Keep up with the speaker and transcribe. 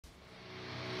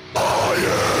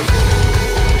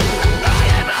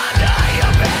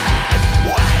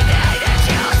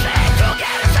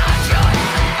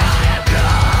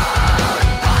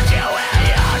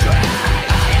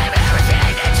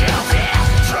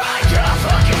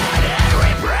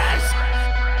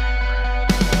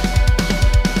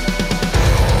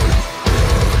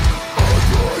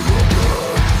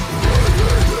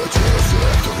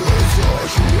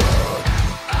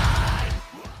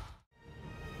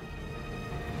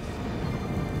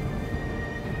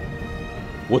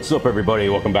What's up, everybody?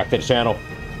 Welcome back to the channel.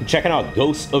 I'm checking out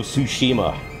Ghost of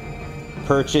Tsushima.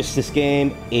 Purchased this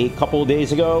game a couple of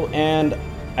days ago, and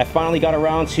I finally got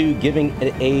around to giving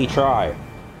it a try.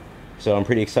 So I'm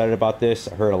pretty excited about this.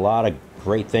 I heard a lot of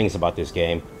great things about this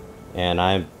game, and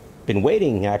I've been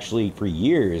waiting actually for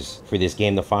years for this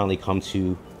game to finally come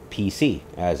to PC,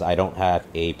 as I don't have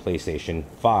a PlayStation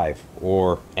 5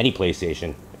 or any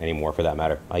PlayStation anymore for that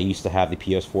matter. I used to have the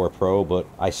PS4 Pro, but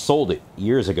I sold it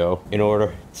years ago in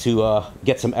order to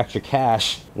get some extra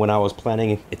cash when I was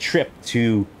planning a trip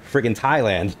to friggin'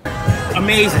 Thailand.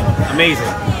 Amazing, amazing.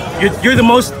 You're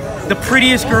the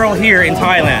prettiest girl here in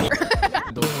Thailand.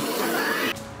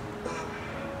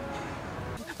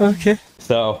 Okay.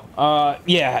 So,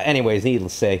 yeah, anyways,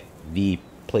 needless to say, the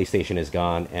PlayStation is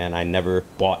gone, and I never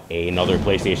bought another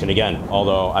PlayStation again.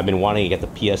 Although I've been wanting to get the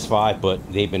PS5,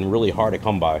 but they've been really hard to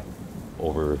come by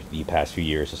over the past few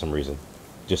years for some reason.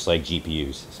 Just like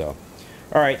GPUs, so.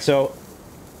 Alright, so,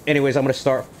 anyways, I'm going to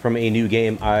start from a new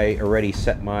game. I already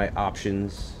set my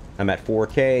options. I'm at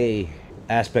 4K.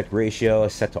 Aspect ratio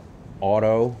is set to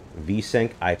auto.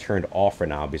 VSync I turned off for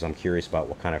now because I'm curious about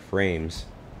what kind of frames,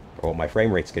 or what my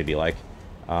frame rate's going to be like.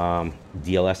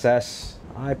 DLSS,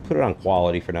 I put it on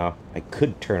quality for now. I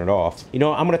could turn it off. You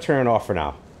know, I'm going to turn it off for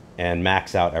now and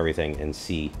max out everything and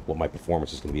see what my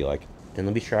performance is going to be like. And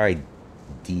let me try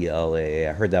DLA.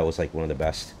 I heard that was like one of the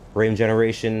best. Frame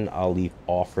generation, I'll leave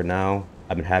off for now.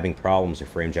 I've been having problems with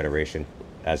frame generation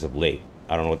as of late.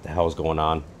 I don't know what the hell is going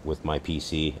on with my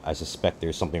PC. I suspect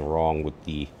there's something wrong with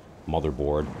the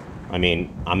motherboard. I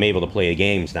mean, I'm able to play the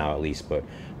games now at least, but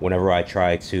whenever I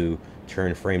try to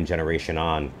turn frame generation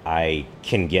on, I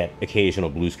can get occasional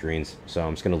blue screens, so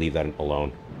I'm just gonna leave that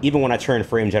alone. Even when I turn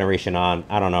frame generation on,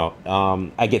 I don't know,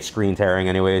 I get screen tearing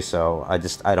anyway, so I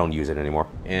don't use it anymore.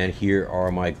 And here are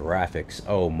my graphics.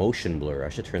 Oh, motion blur, I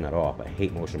should turn that off. I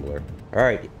hate motion blur. All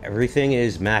right, everything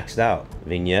is maxed out.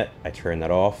 Vignette, I turn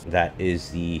that off. That is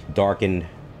the darkened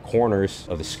corners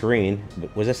of the screen.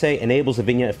 What does it say? Enables a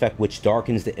vignette effect which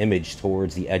darkens the image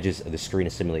towards the edges of the screen to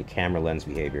simulate camera lens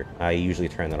behavior. I usually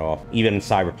turn that off. Even in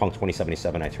Cyberpunk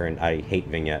 2077, I hate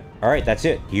vignette. All right, that's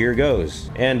it. Here goes.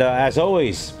 And as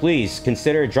always, please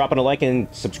consider dropping a like and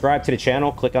subscribe to the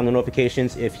channel. Click on the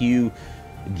notifications if you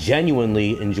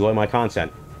genuinely enjoy my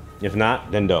content. If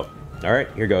not, then don't. All right,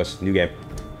 here goes. New game.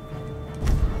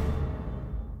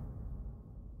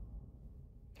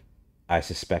 I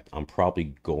suspect I'm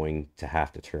probably going to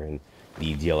have to turn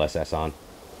the DLSS on.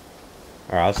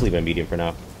 Alright, let's leave it medium for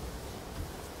now.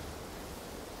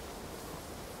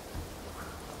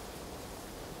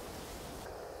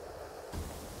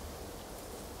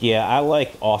 Yeah, I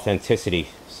like authenticity,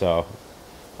 so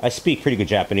I speak pretty good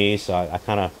Japanese, so I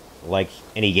kind of like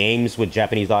any games with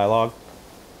Japanese dialogue.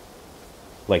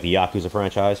 Like the Yakuza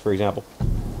franchise, for example.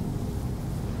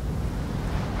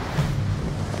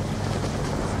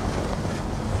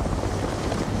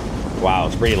 Wow,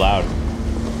 it's pretty loud.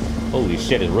 Holy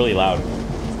shit, it's really loud.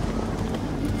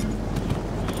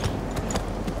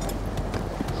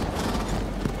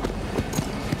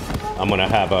 I'm gonna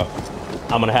have a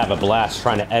blast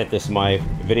trying to edit this in my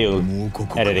video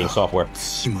editing software.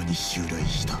 It's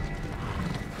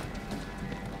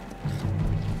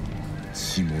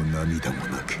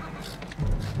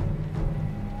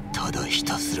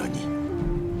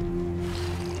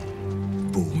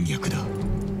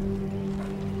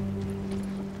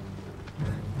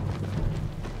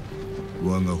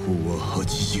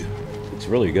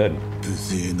really good.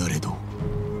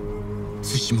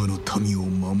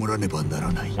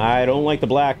 I don't like the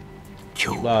black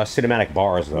cinematic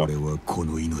bars though.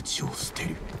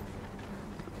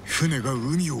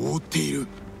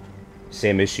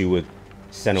 Same issue with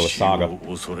Senua Saga.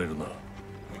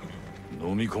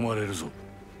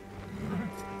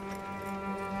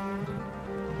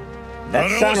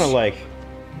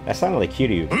 That sounded like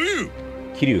Kiryu.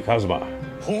 Kiryu Kazuma.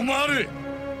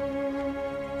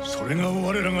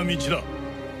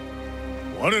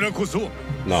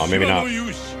 No, maybe not.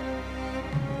 Dude,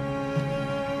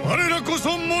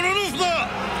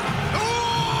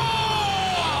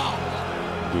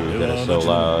 that is so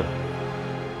loud.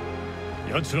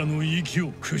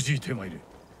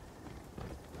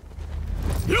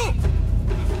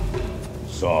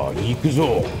 Sa, ikuzo.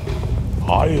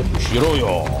 Hayaku shiro yo.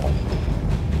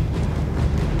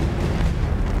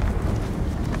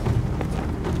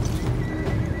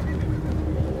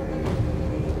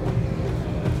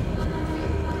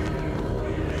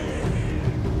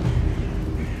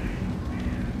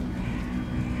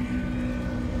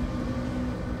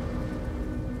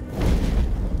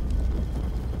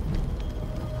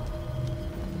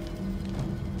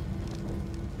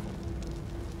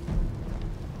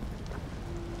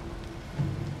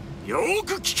 よ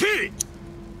く聞け。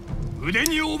腕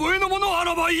に覚えのものあ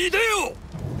らばいいでよ。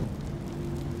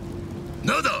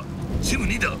なだ、すぐ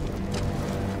にだ。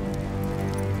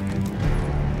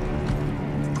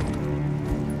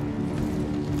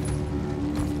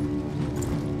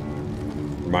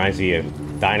Reminds me of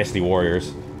Dynasty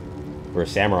Warriors or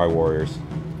Samurai Warriors.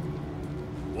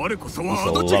 我こそ I は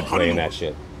used to 足立 love 春 playing の that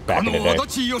shit back in the 足 day.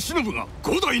 立義信が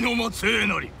五代の末裔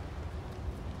なり。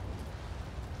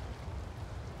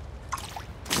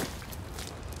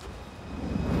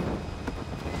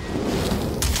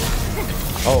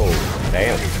Oh,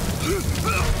 damn.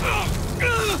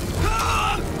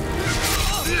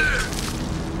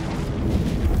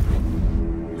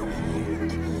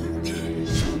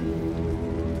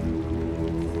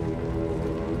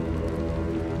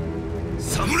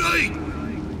 Samurai!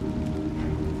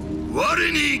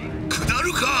 我に下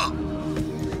るか。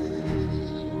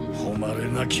誉れ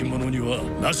なき者には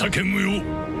情け無用。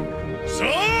さ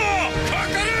あ、か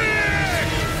かれ！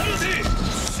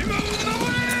島を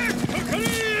守れ！かかれ！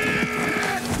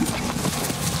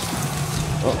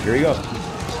 Oh, here you go.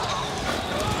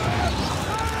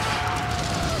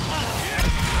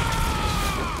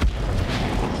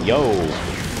 Yo,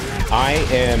 I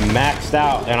am maxed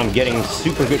out and I'm getting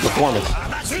super good performance.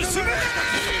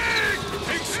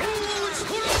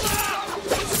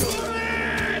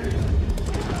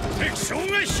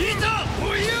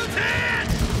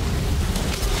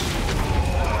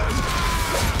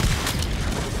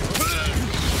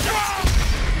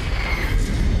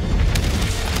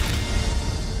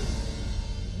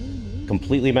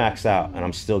 Completely maxed out, and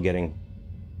I'm still getting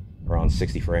around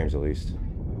 60 frames at least.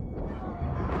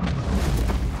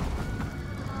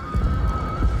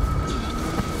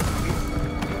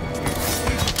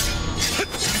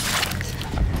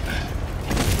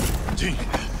 Jin,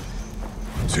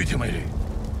 ついてまいれ。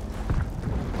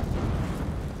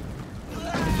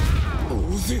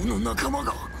大勢の仲間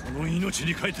が。この命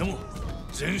に変えても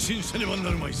前進せねば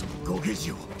なるまいぞ。ご下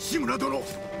知を、志村殿。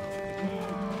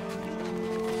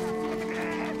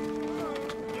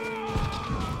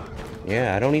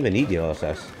Yeah, I don't even need the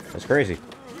LSS. That's crazy.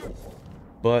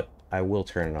 But I will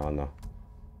turn it on though.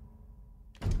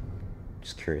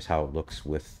 Just curious how it looks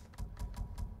with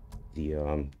the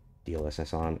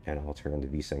DLSS on, and I'll turn the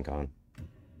VSync on.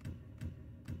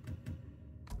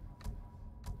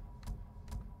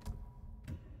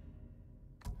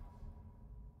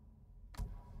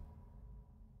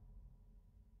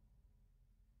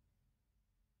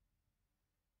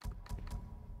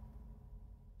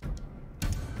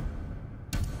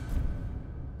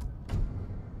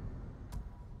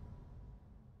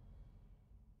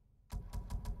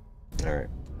 All right.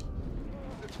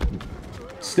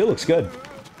 Still looks good.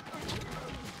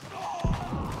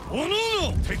 おの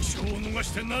おの敵将を逃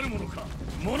してなるものか。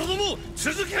者ども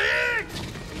続け。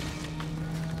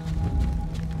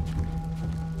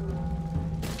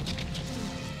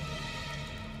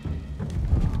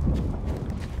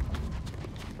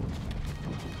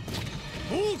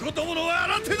王子どものは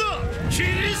新手だ。切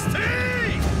り捨て。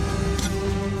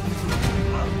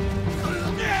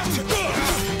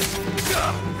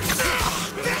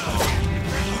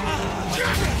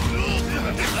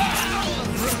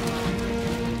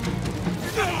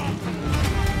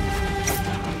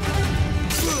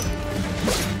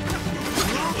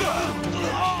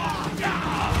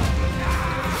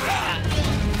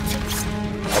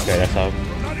Okay, that's how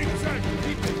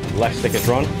left stick is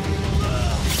run.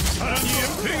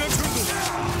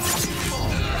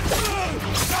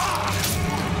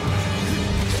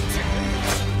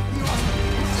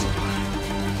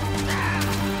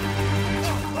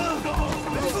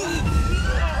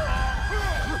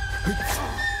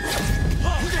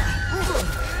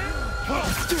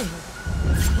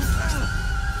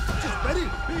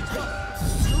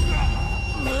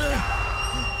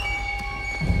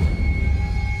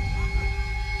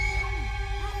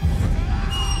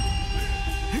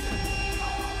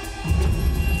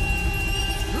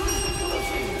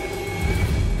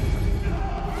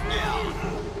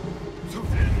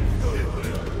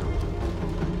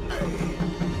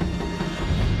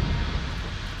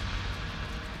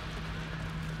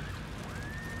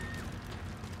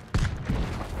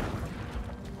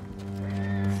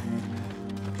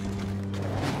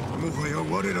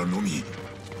我らのみ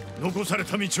残され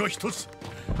た道は一つ。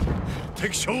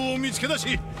敵将を見つけ出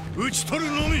し討ち取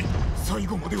るのみ。最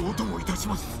後までお供いたし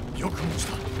ます。よく持ち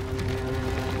た。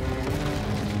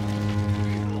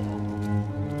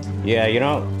 Yeah, you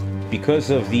know, because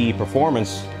of the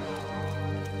performance,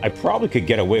 I probably could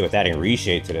get away with adding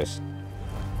reshade to this.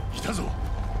 来たぞ。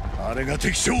あれが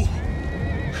敵将。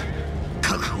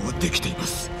確保できていま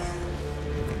す。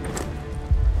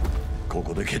こ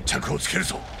こで決着をつける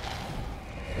ぞ。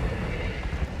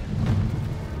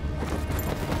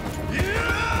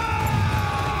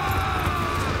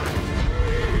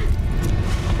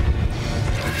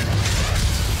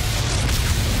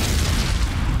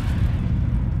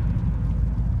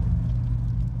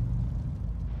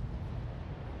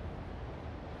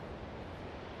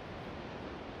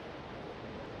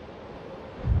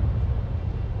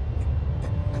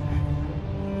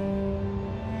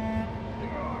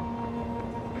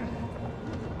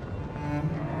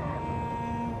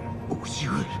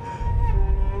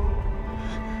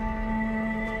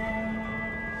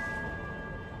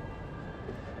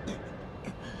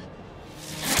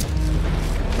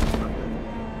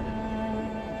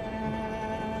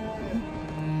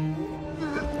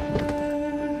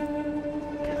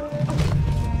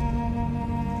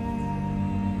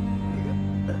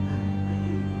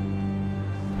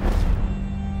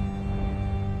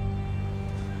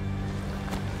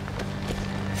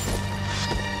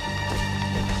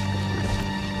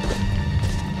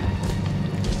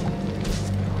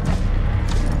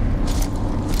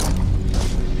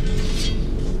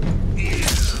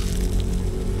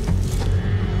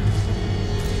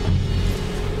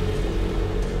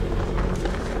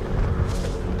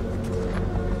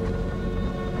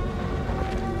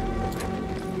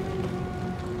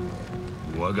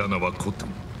我が名はコトゥ、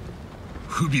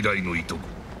フビライのいとこ、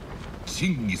チ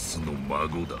ンギスの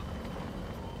孫だ。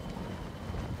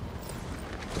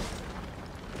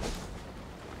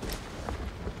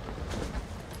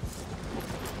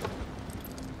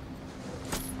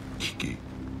聞け、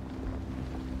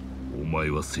お前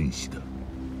は戦士だ。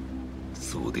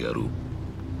そうであろう。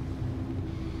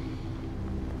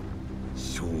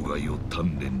生涯を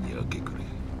鍛錬に明け暮れ、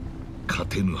勝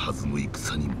てぬはずの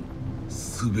戦にも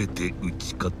全て打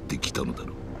ち勝ってきたのだ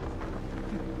ろう。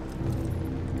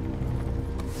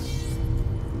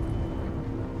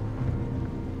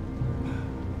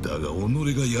だが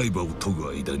己が刃を研ぐ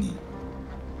間に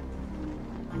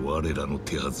我らの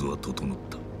手はずは整っ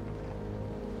た。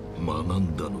学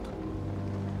んだのだ、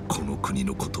この国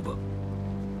の言葉、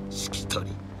しきた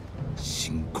り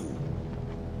信仰。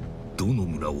どの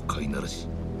村を飼いならし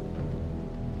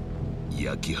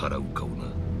焼き払うかをな。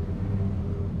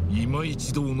今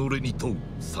一度己に問う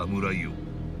侍よ、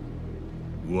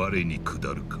我に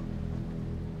下るか。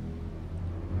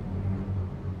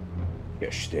よ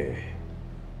して。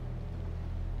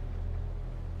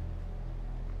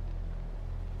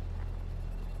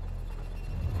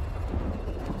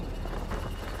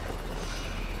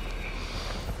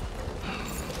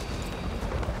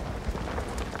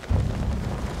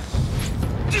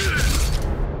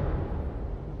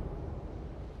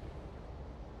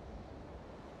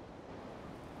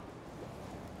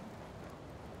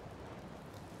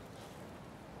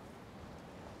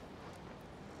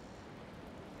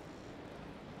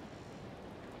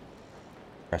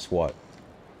Press what?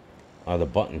 The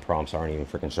button prompts aren't even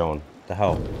freaking showing. What the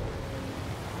hell?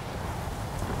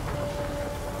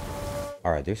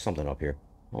 Alright, there's something up here.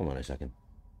 Hold on a second.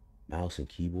 Mouse and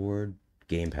keyboard.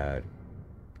 Gamepad.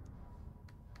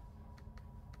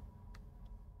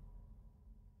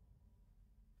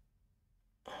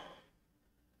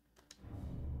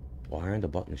 Why aren't the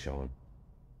buttons showing?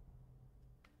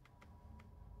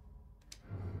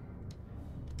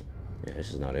 Yeah,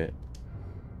 this is not it.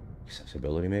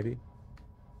 Accessibility, maybe?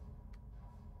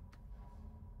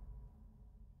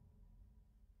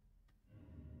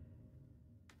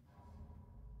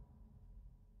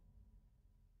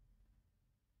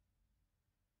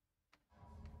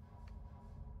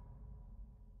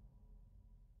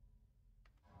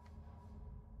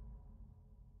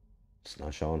 It's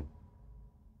not showing.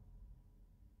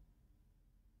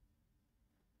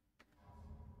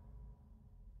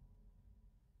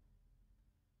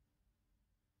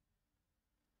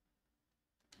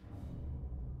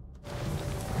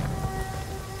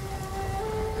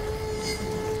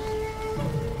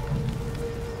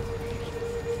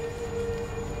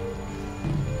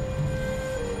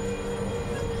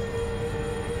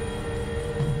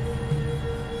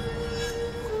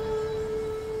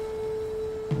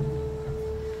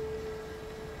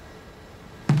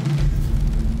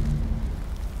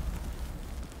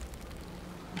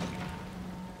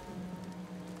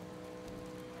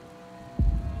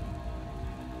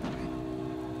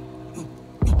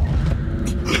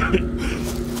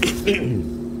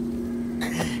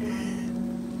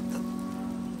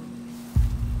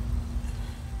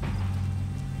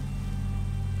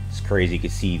 It's crazy. You can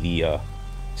see the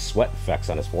sweat effects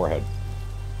on his forehead.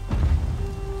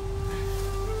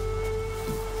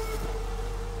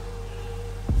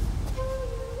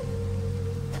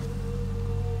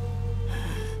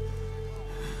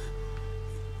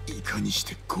 にし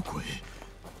てここへ。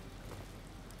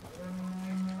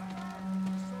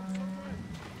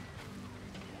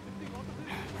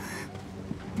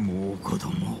もう子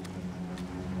供。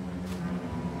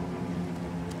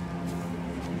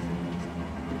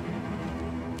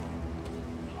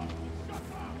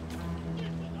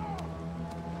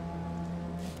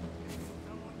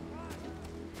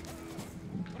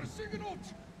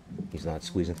He's not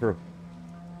squeezing through.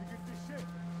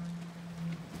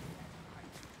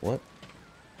 What?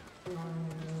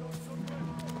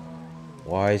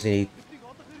 Why isn't he?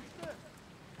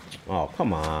 Oh,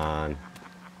 come on.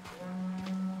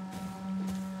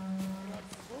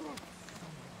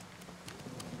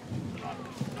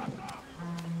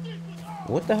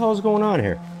 What the hell is going on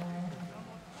here?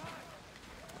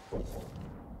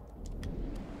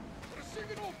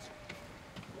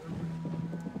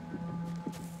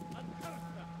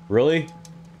 Really?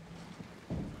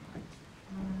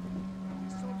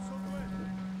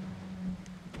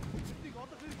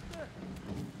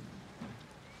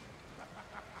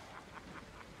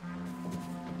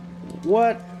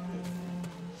 What?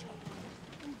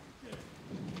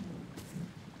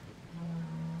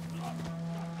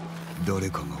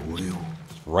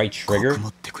 Right trigger?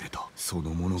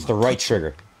 It's the right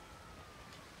trigger.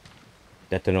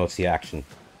 That denotes the action.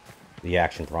 The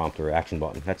action prompt or action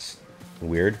button. That's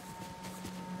weird.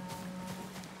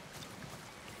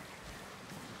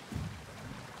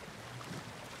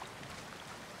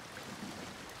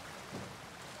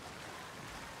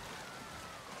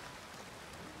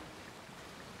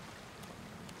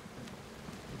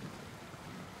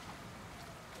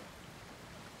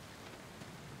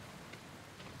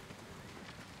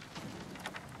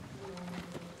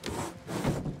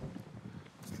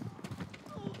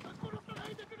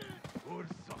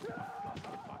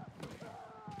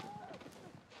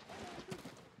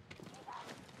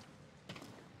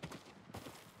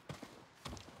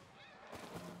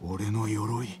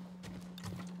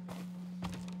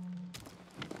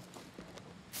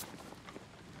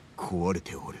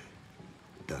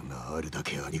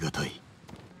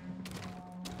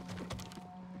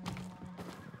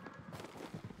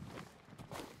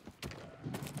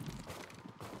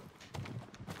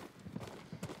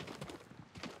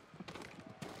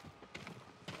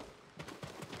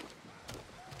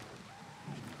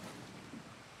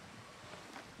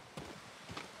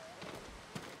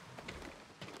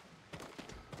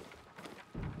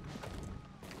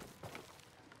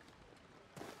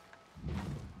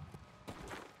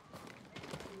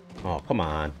 Oh, come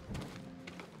on.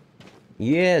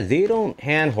 Yeah, they don't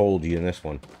handhold you in this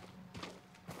one.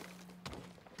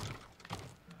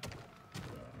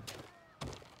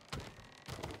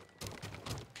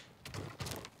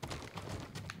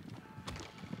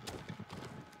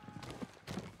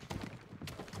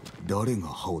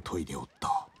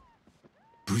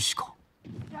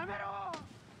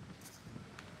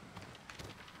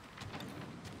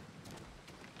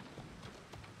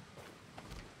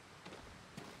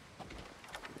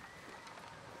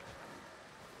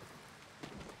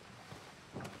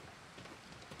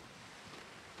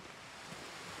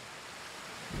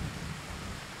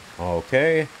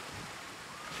 Okay.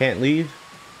 Can't leave.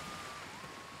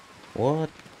 What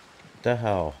the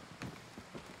hell?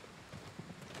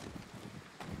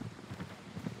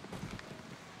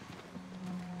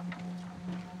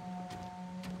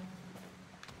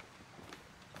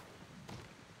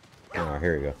 Oh,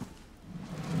 here we go.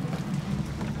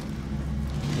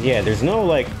 Yeah, there's no,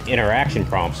 like, interaction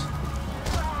prompts.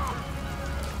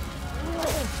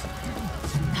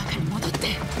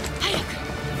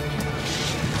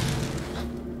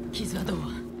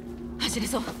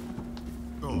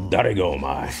 Darigo,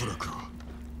 my.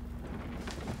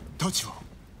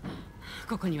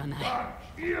 ここにはない。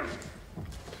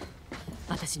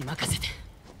私に任せて。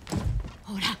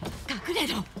ほら、隠れ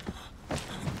ろ。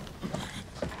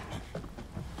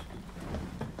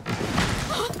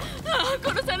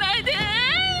殺さないで。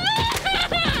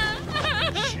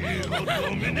仕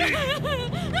事めね。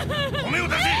米を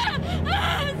出せ。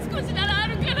少しならあ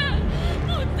るから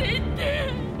持って行っ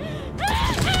て。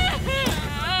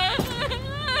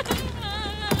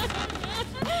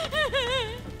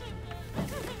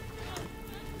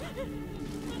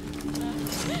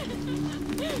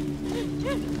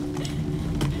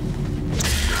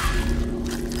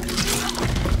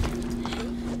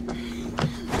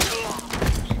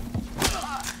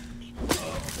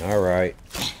All right.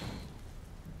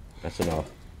 That's enough.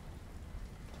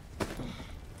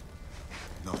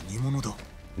 何者だ。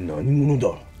何者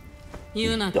だ。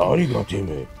言うな。誰がて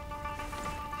めえ。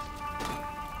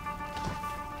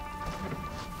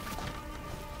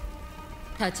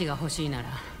太刀が欲しいなら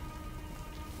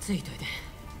ついといて。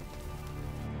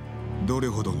どれ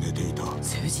ほど寝ていた？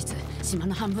数日、島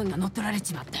の半分が乗っ取られ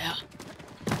ちまったよ。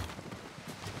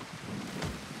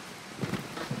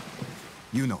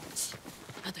ユノ。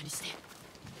後にして。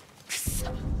くっそ、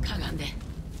かがんで。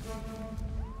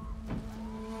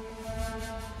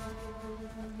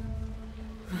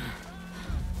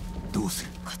どうす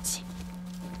る？こっち。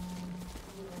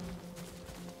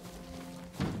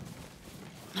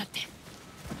待って。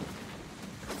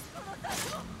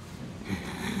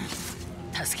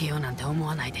助けようなんて思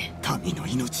わないで。民の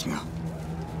命が。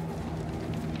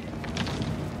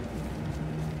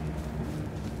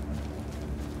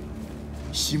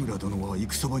志村殿は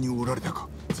戦場におられたか？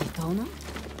地頭の？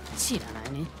知らな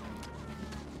いね。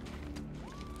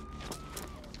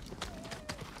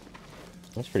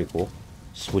That's pretty cool.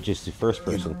 Switches to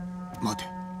first ユノ person. 待て。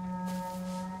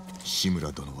志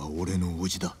村殿は俺の叔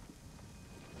父だ。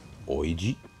おい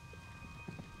じ？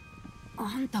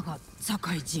あんたが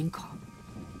堺人か。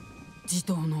地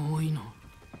頭の多いの。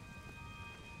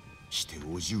して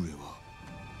叔父上は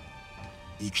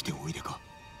生きておいでか？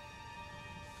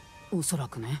おそら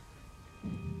くね。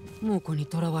猛虎に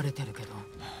囚われてるけど。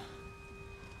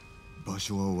場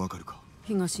所はわかるか？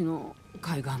東の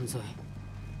海岸沿い。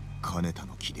金田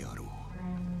の木であろ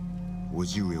う。叔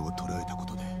父上を捕らえたこ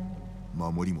とで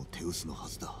守りも手薄のは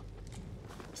ずだ。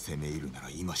攻め入るなら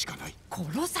今しかない。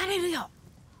殺されるよ。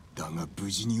だが無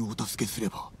事にお助けすれ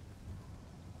ば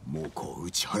猛虎を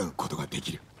打ち払うことがで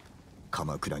きる。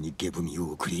鎌倉に下踏み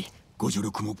を送りご助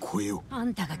力も超えよあ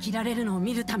んたが切られるのを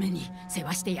見るために世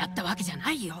話してやったわけじゃ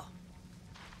ないよ。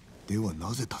う。では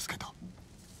なぜ助けた？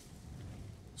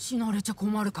死なれちゃ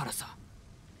困るからさ。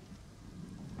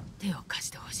手を貸し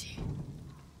てほしい。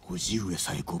叔父上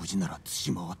さえご無事なら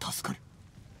対馬は助かる。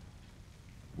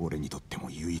俺にとっても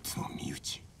唯一の身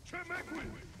内。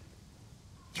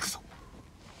行くぞ。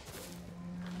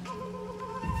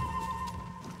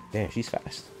Damn, she's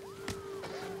fast.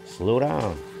 Slow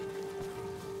down.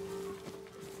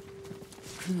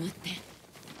 くぐって。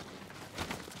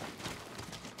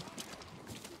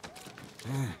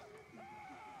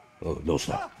どうし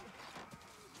た？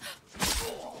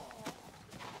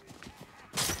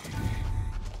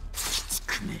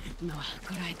今は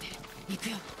こらえて行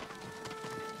くよ。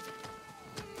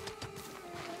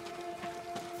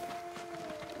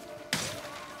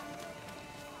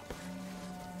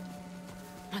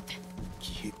待って。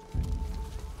消え。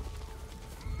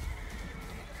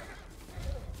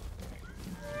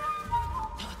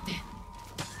通っ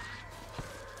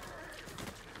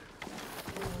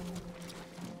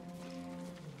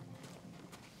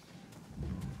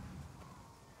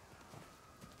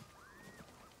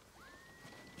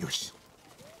て。よし。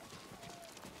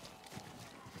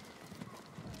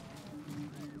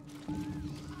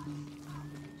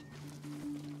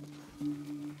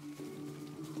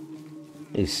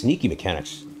His sneaky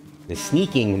mechanics. The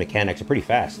sneaking mechanics are pretty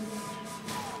fast.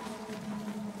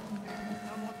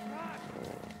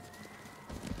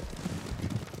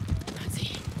 まずい。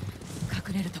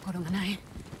隠れるところがない。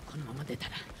このまま出た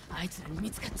らあいつらに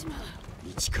見つかっちまう。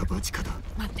一か八かだ。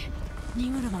待って。荷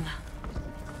車が。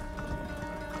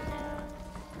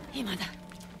今だ。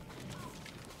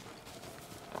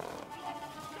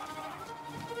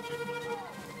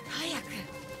早く。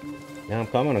Yeah, I'm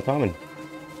coming, I'm coming.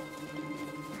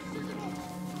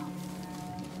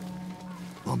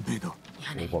 万兵だ。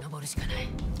屋根に登るしかない。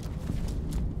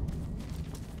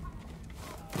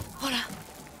ほら。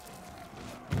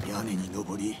屋根に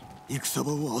登り戦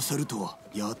場を漁るとは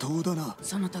野党だな。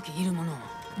その時いるものを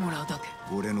もらうだけ。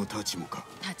俺の太刀もか。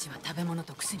太刀は食べ物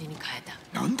と薬に変え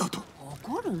た。なんだと？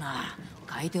怒るな。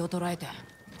買い手を捕らえて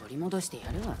取り戻して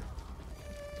やるわ。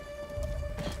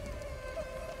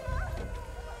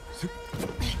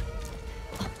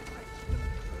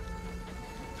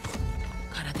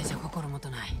空手じゃ心もと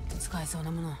ない。使えそう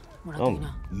なものもらっていい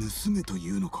な。盗めとい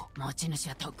うのか？持ち主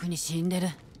はとっくに死んでる。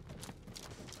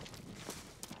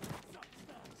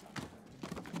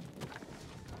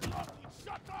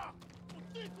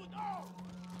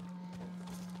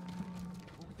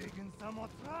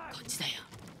こっちだよ。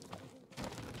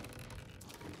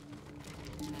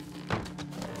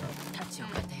タッチを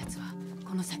買ったやつは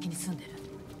この先に住んでる。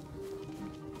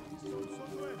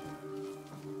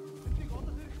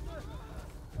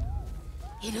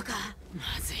いるか？ま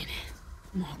ずいね。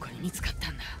もうこれ見つかった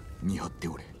んだ。見張って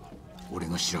おれ。俺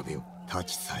が調べよう。太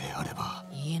刀さえあれば。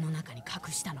家の中に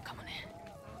隠したのかもね。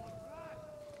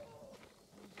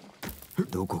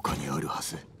どこかにあるは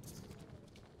ず。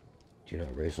Do not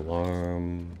raise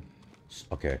alarm.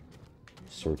 Okay.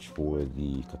 Search for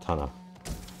the katana.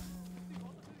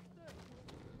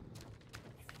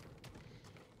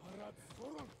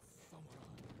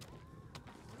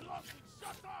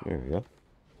 There we go.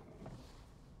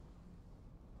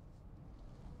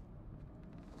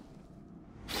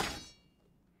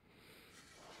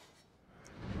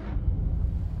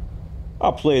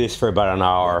 I'll play this for about an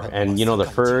hour, and you know the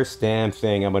first damn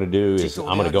thing I'm gonna do is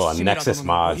I'm gonna go on Nexus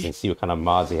mods and see what kind of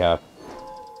mods they have.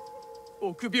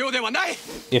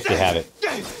 If they have it.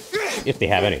 If they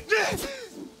have any.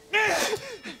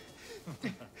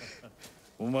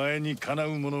 お前にかな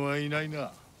う者はいない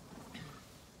な。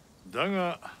だ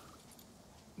が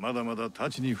まだまだ太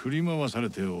刀に振り回され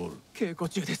ておる。稽古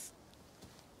中です。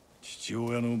父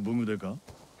親の武具でか。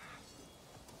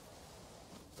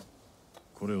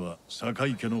これは坂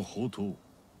井家の宝刀。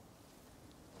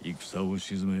戦を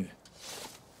鎮め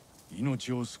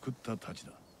命を救った太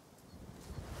刀だ。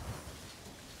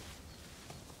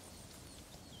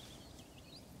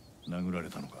殴られ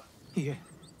たのか。いえ。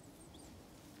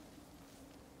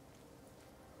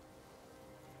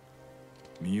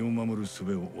身を守る術を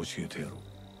教えてやろう。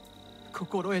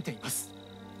心得ています。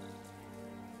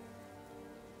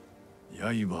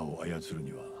刃を操る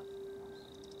には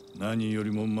何よ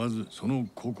りもまずその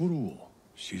心を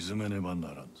鎮めねばな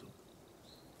らんぞ。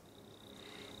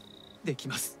でき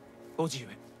ます、叔父上。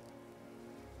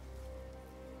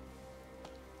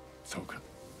そうか。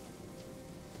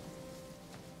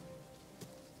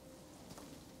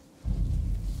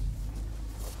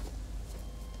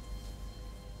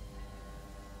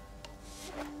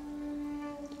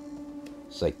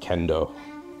It's like kendo,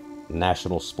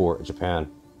 national sport in Japan.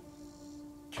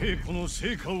 稽古の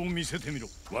成果を見せてみろ。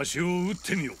わしを撃っ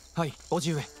てみよ。はい、叔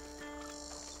父上。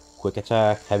Quick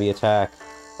attack, heavy attack.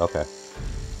 Okay.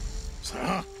 さ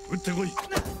あ、撃ってこい。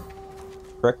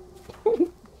Frick.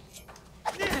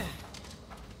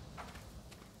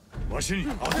 わしに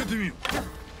当ててみよ。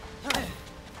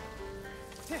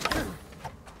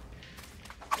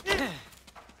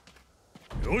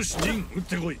よし、ジン、撃っ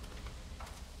てこい。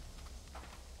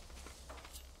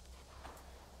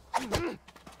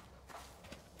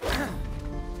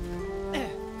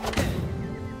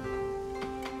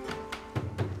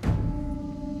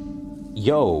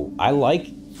Yo, I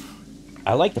like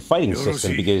the fighting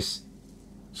system because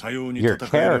your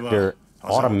character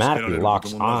automatically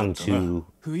locks on to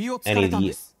any of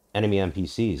the enemy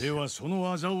NPCs.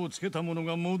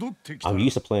 I'm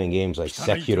used to playing games like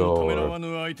Sekiro or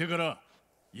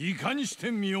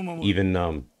even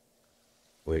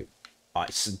wait,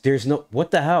 there's no,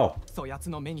 what the hell?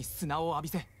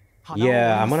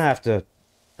 Yeah, I'm gonna have to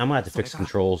fix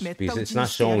controls because it's not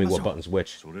showing me what button's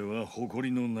which.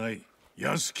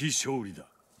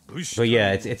 But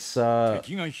yeah, it's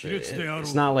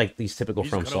not like these typical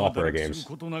From Software games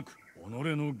where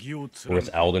it's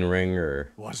Elden Ring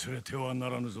or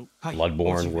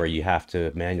Bloodborne where you have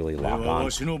to manually lock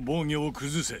on.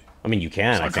 I mean, you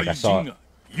can. I think I saw it.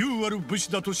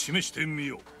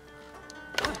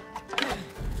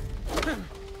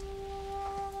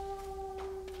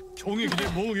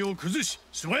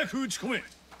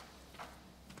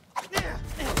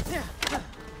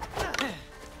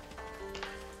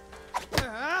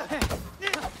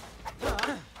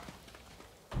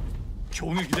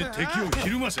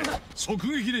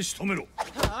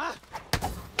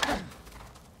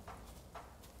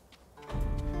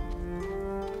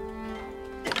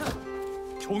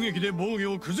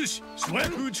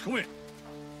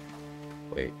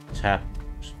 Wait, tap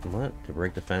what? To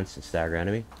break defense and stagger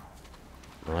enemy?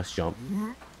 No, let's jump.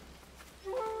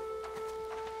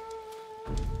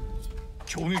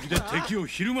 That's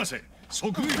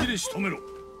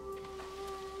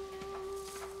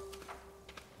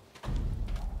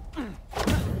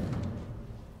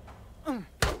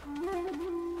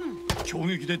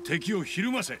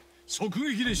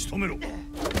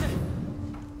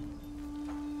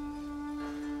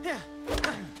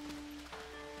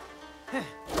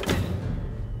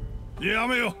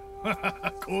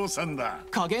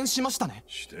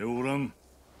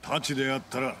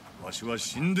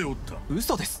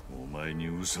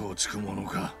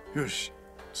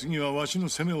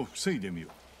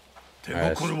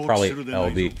probably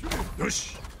LB.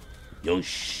 Yosh.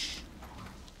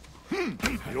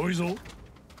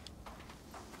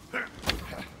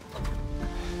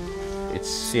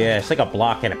 It's like a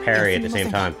block and a parry at the same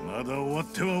time. Look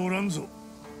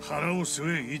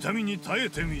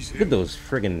at those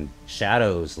friggin'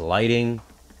 shadows, lighting.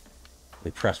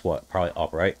 We press what? Probably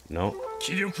up, right? No?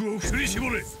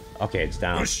 Okay, it's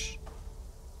down.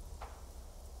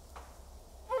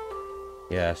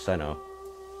 Yes, I know.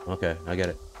 Okay, I get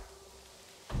it.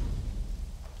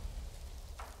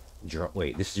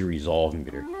 Wait, this is your resolve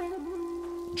meter.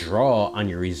 Draw on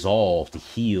your resolve to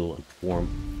heal and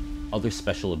perform other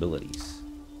special abilities.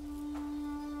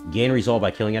 Gain resolve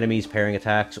by killing enemies, parrying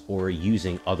attacks, or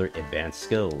using other advanced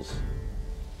skills.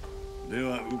 で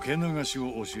は受け流し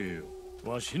を教えよう。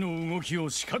わしの動きを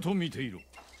しかと見ていろ。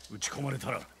打ち込まれ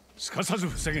たらすかさず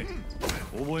防げ。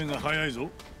覚えが早いぞ。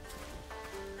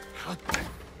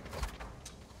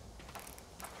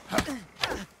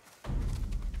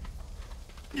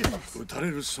撃たれ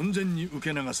る寸前に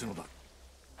受け流すのだ。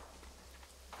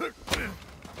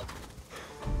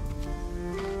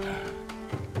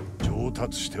上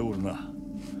達しておるな。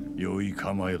良い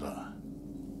構えだ。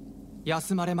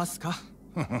休まれますか？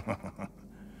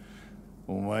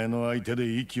お前の相手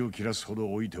で息を切らすほ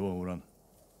ど置いてはおらん。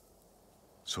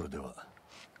それでは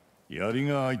槍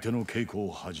が相手の稽古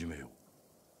を始めよ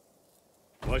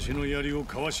う。わしの槍を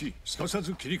かわし、すかさ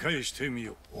ず切り返してみ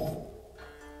よう。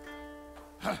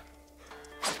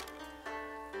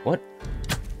What?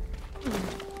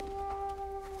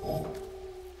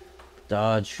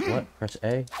 Dodge. What? Press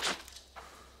A.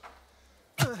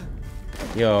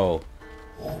 Yo.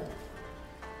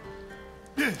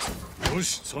 よ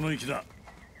し、その息だ。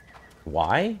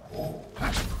 Why?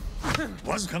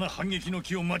 わずかな反撃の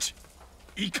気を待ち、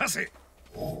生かせ。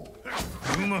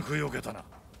うまく避けたな。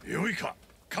よいか、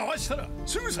かわしたら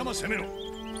すぐさま攻めろ。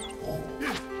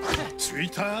つい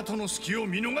た後の隙を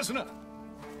見逃すな。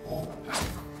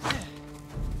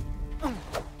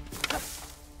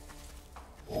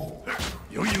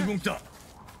良い動きだ。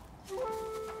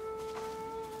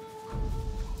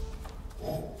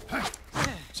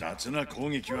雑な攻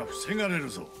撃は防がれる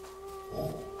ぞ。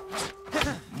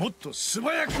もっと素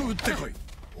早く撃ってこい。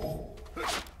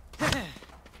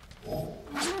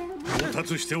到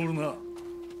達しておるな。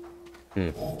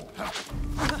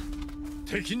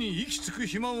敵に息つく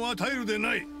暇を与えるで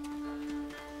ない。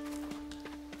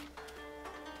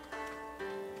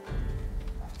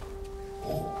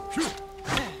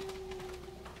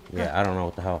Yeah, I don't know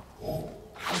what the hell.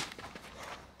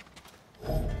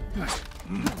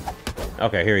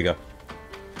 Okay, here we go.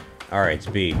 Alright, it's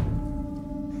B.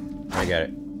 I get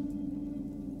it.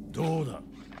 どうだ。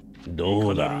ど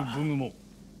うだ。いかなる武具も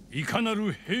いかな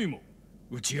る兵も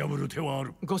打ち破る手はあ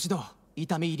る。ご指導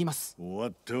痛み入ります。終わ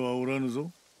ってはおらぬ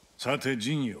ぞ。さて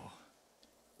陣よ、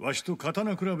わしと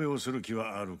刀比べをする気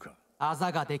はあるか。あ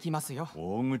ざができますよ。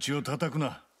大口を叩く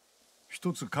な。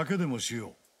一つ賭けでもしよ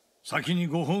う。先に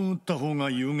5本撃った方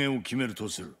が有言を決めると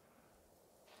する。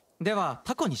では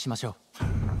タコにしましょ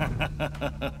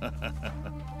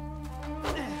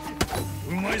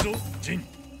うまいぞ陣。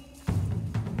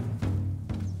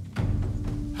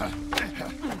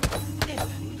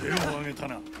腕を上げた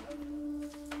な。う。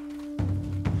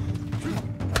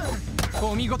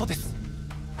お見事です。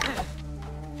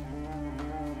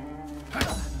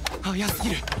早す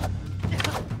ぎる。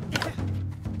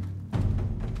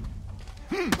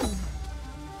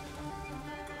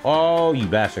Oh, you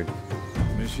bastard.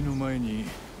 飯の前に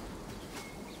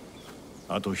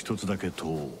あと一つだけ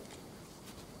問おう。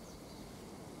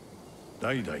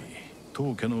代々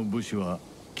当家の武士は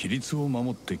規律を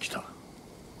守ってきた。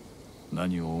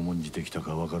何を重んじてきた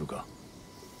かわかるか。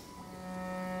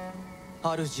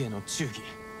主への忠義、己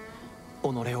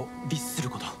を律する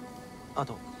こと、あ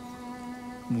と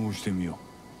申してみよ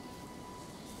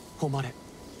誉れ、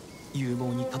勇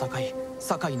猛に戦い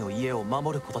堺の家を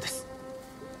守ることです。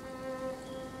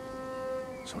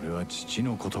う。それは父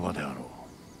の言葉であろ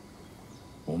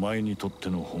う。お前にとって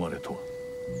の誉れとは。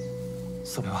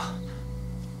それは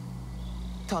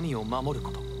民を守る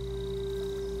こと、己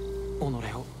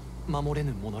を守れ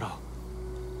ぬ者らを。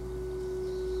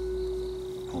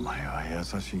お前は優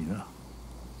しいな。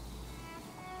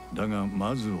だが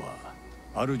まずは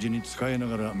主に仕えな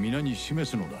がら皆に示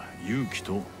すのだ。勇気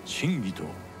と真義と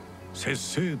節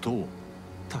制と。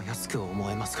たやすく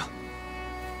思えますが、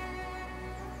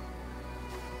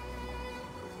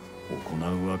行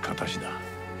うは形だ。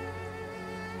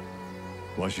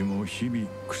わしも日々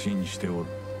苦心しておる。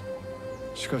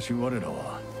しかし我ら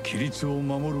は規律を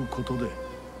守ることで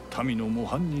民の模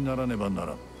範にならねばな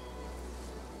らん。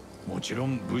もちろ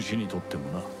ん武士にとって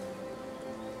もな。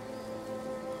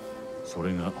そ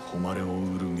れが誉れを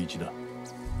売る道だ。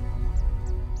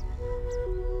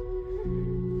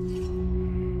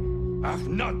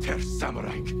Afnater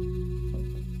Samurai.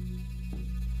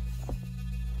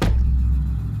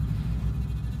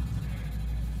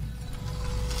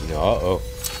 Uh-oh.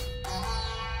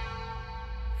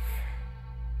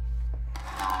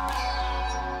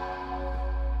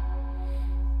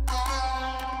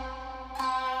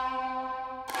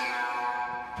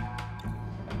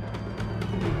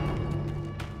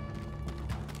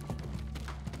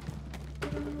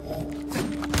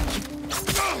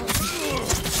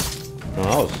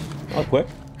 Oh, that was quick.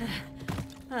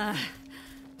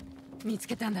 見つ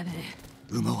けたんだね。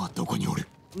馬はどこにおる？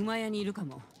馬屋にいるか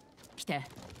も。来て。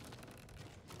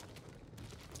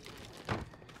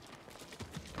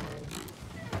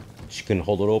She couldn't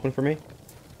hold it open for me?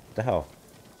 What the hell?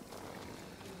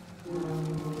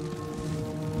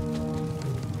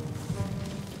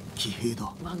 騎兵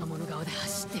だ。我が物顔で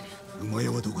走ってる。馬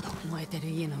屋はどこだ？燃えてる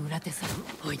家の裏手さ。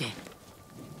おいで。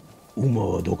馬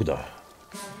はどこだ？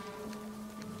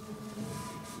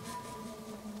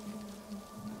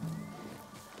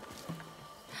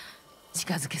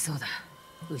近づけそうだ。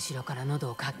後ろから喉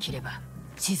をかっ切れば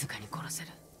静かに殺せる。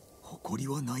誇り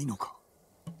はないのか？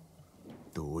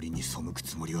道理に背く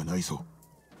つもりはないぞ。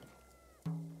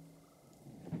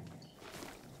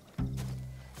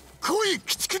来い、鬼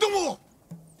畜ども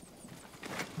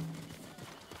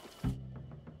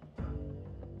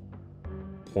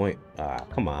Point. Ah,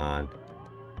 come on.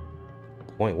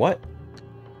 Point what?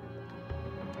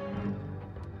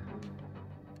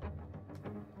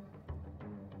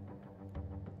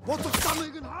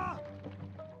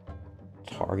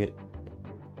 Target.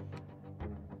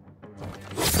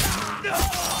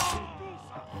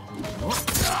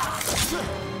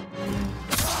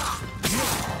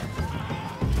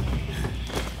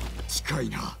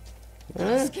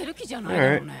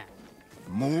 Alright.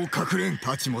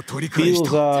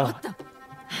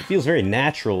 Feels very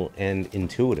natural and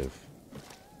intuitive.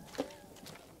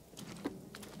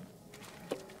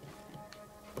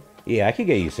 Yeah, I could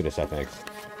get used to this, I think.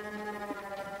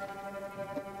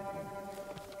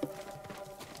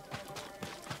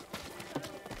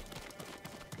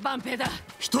 Thank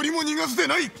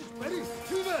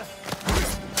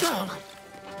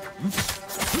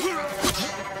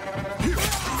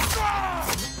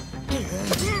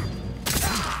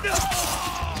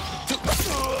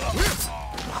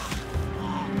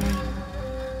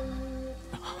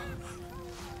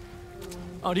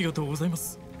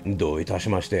どういたし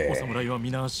まして。お侍は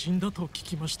皆死んだと聞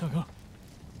きましたが。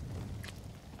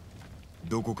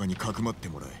どこかにかくまって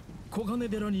もらえ。小金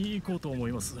寺に行こうと思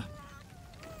います。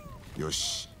よ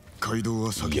し、街道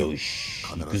は避けよう。よし、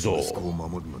行く必ずぞ。息子を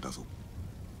守るのだぞ。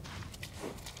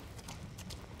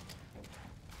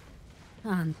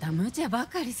あんた無茶ば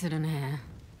かりするね。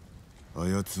あ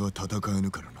やつは戦え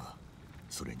ぬからな。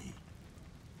それに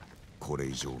これ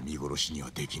以上見殺しに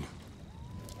はできぬ。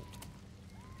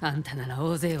あんたなら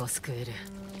大勢を救える。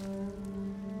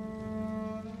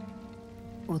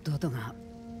弟が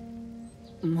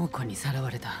猛虎にさらわ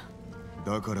れた。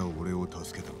だから俺を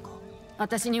助けたのか。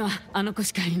私にはあの子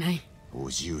しかいない。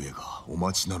叔父上がお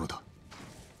待ちなのだ。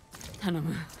頼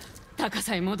む。高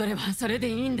さへ戻ればそれで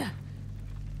いいんだ。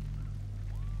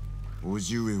叔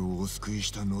父上をお救いし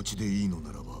た後でいいの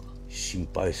ならば。心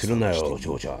配するなよ、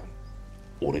嬢ちゃん。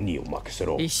俺にお任せ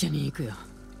ろ。一緒に行くよ。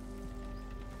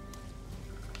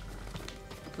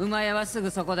馬屋はす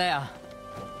ぐそこだよ。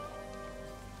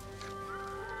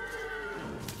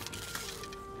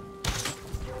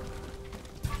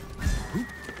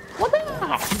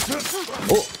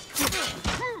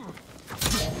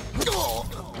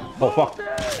お、oh fuck。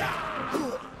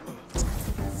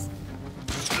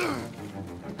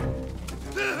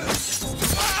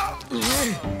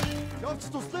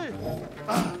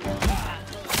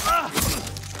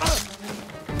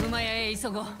馬屋へ急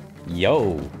ごう。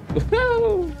Yo.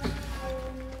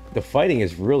 The fighting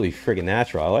is really friggin'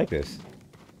 natural. I like this.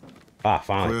 Ah,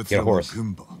 finally. Get a horse.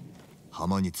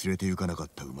 浜に連れて行かなかっ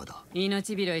た馬だ。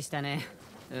命拾いしたね。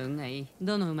運がいい。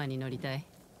どの馬に乗りたい？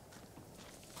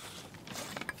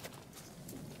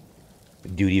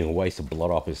 Dude even wipes the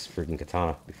blood off his freaking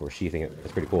katana before sheathing it.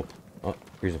 That's pretty cool. Oh,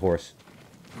 here's a horse.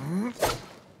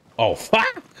 Oh,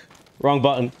 fuck! Wrong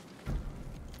button.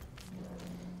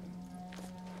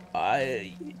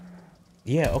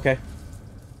 Yeah, okay.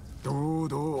 どう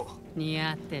どう。似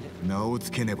合ってる。名を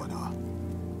つけねばな。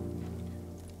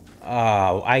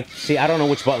I see. I don't know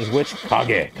which button's which.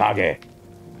 Kage.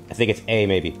 I think it's A,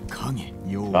 maybe. Kage.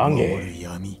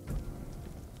 Kage.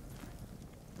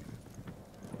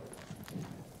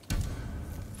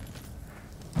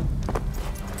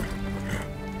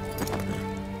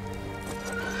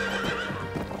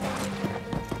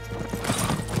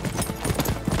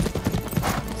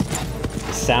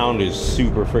 Sound is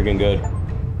super friggin' good.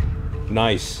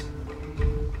 Nice.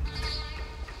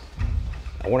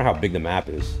 I wonder how big the map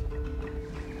is.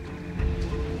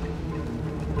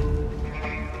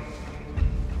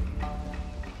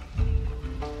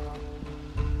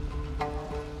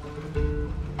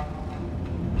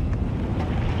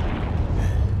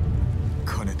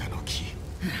 Kaneta no ki.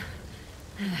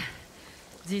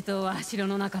 地頭は城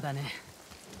の中だね。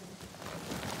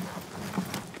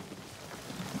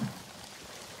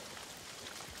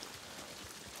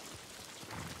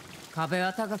壁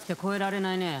は高くて越えられ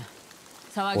ないね。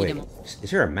騒ぎで Wait, も。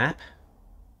 is there a map?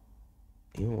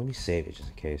 You know, let me save it just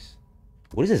in case.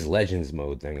 What is this Legends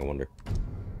mode thing, I wonder?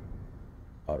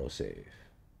 Autosave.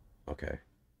 Okay.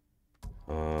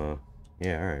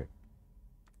 Yeah, alright.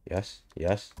 Yes,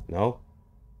 yes, no?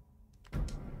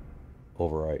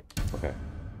 Overwrite. Okay.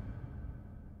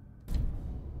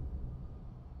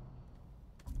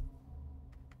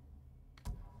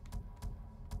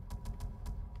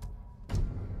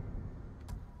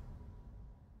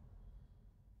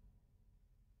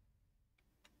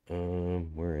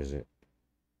 Where is it?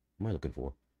 What am I looking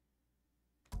for?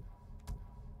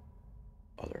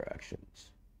 Other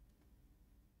actions.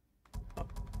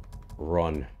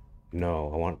 Run.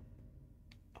 No, I want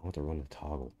to run the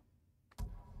toggle.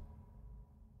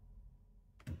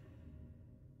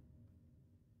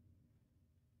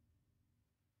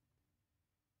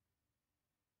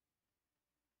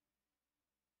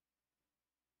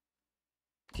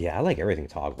 Yeah, I like everything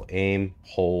toggle. Aim,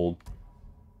 hold.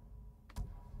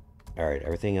 Alright,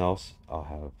 everything else I'll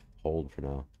have hold for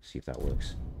now. See if that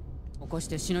works. 起こし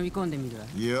て忍び込んでみる。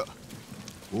いや、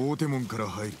大手門から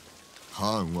入る。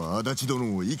ハーンは足立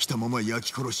殿を生きたまま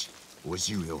焼き殺し、叔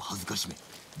父上を恥ずかしめ、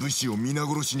武士を皆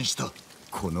殺しにした。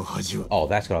この恥は。Oh,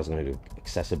 that's what I was gonna do.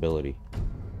 Accessibility.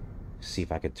 See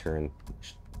if I could turn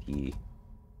the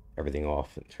everything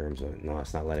off in terms of. No,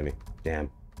 it's not letting me. Damn.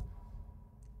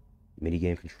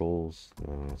 Minigame controls.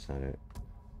 No, that's not it.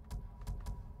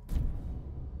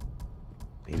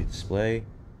 Maybe display.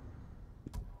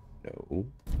 No,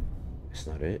 that's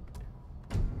not it.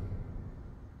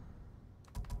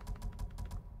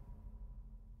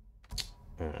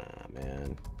 Ah,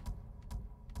 man.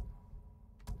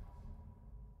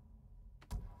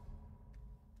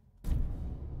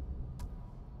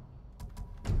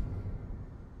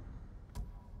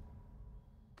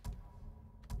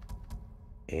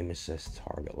 Aim assist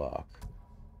target lock.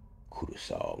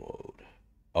 Kurosawa mode.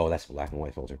 Oh, that's black and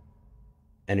white filter.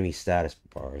 Enemy status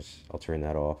bars. I'll turn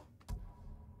that off.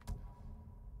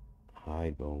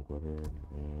 Hide bone quiver.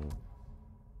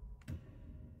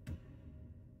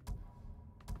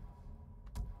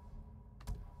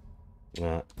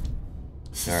 Alright.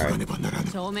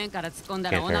 正面から突っ込ん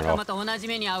だらお仲間と同じ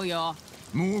目に遭うよ。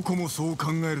猛虎もそう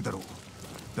考えるだろう。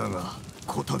だが、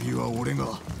こたびは俺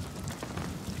が。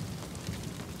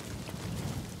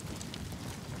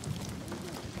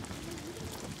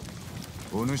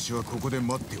お主はここで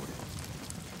待っておれ。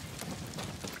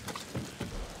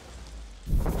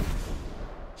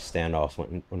Standoffs.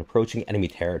 When approaching enemy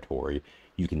territory,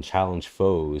 you can challenge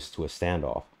foes to a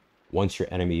standoff. Once your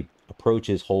enemy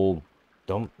approaches, hold.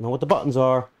 Don't know what the buttons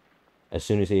are. As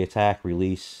soon as they attack,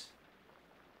 release.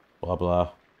 Blah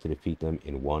blah to defeat them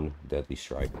in one deadly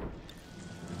strike.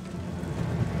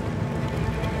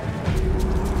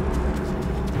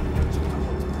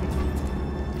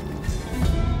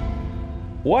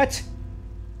 What?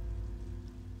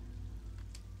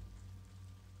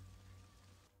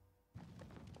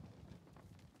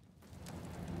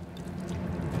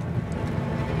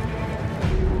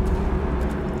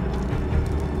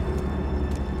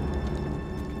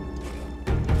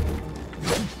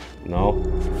 No.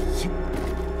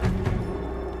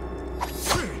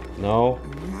 No.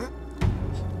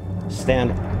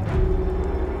 Stand.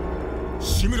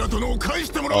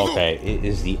 Okay, it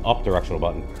is the up directional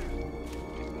button.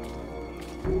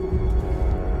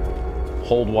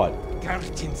 Hold what?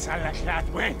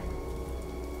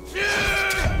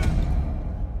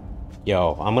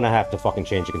 Yo, I'm gonna have to fucking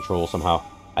change the control somehow.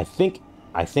 I think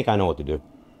I know what to do.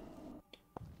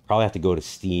 Probably have to go to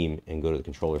Steam and go to the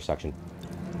controller section.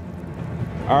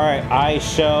 Alright, I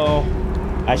shall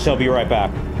be right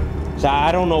back. So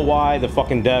I don't know why the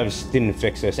fucking devs didn't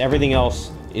fix this. Everything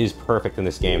else is perfect in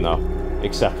this game though,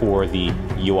 except for the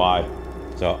UI.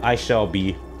 So I shall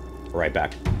be right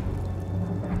back.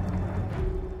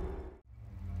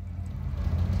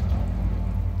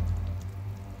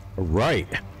 Right,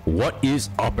 what is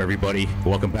up everybody?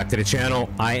 Welcome back to the channel.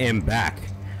 I am back.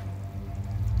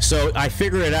 So I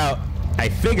figured out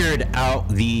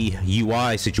the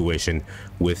UI situation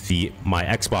with my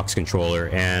Xbox controller,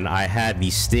 and I had the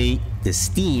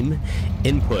Steam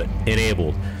input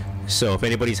enabled. So if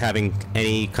anybody's having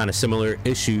any kind of similar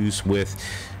issues with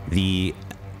the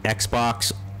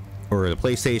Xbox or the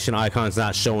PlayStation icons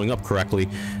not showing up correctly,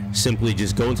 simply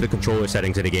just go into the controller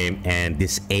settings of the game and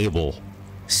disable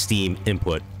Steam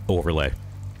input overlay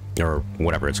or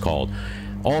whatever it's called.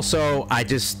 Also, I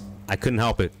couldn't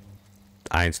help it.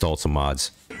 I installed some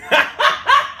mods.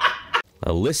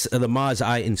 A list of the mods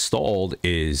I installed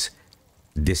is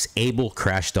disable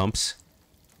crash dumps,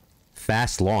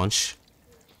 fast launch,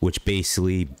 which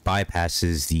basically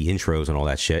bypasses the intros and all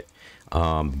that shit.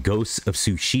 Ghosts of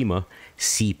Tsushima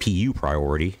CPU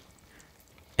priority.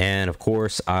 And of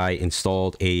course, I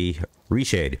installed a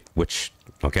reshade, which,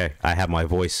 okay, I have my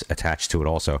voice attached to it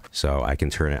also, so I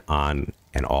can turn it on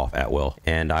and off at will.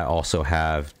 And I also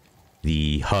have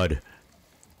the HUD.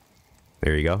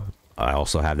 There you go. I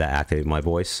also have that activated my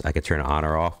voice. I can turn it on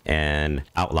or off. And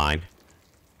outline.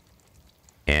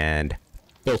 And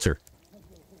filter.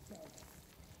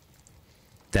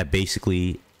 That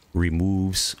basically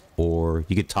removes, or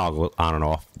you could toggle on and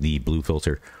off the blue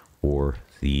filter for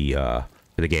the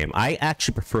game. I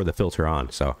actually prefer the filter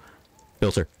on, so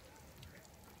filter.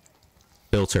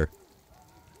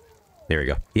 There we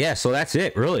go. Yeah, so that's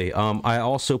it, really. I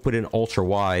also put in ultra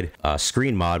wide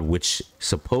screen mod, which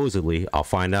supposedly, I'll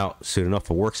find out soon enough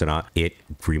if it works or not, it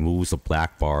removes the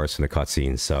black bars from the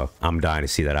cutscenes. So I'm dying to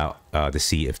see that out, to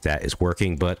see if that is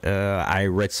working. But I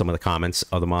read some of the comments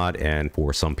of the mod, and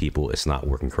for some people, it's not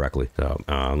working correctly. So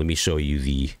let me show you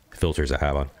the filters I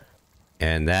have on.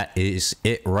 And that is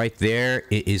it right there.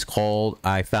 It is called,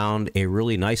 I found a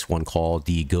really nice one called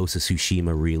the Ghost of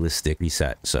Tsushima Realistic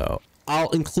Reset. So I'll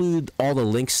include all the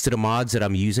links to the mods that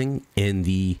I'm using in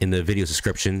the video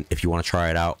description if you want to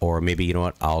try it out, or maybe, you know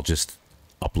what, I'll just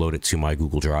upload it to my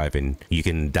Google Drive and you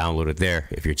can download it there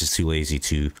if you're just too lazy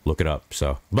to look it up.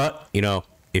 So, but you know,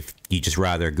 if you just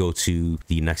rather go to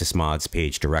the Nexus mods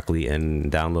page directly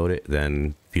and download it,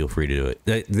 then feel free to do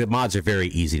it. The mods are very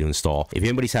easy to install. If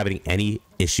anybody's having any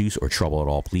issues or trouble at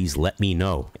all, please let me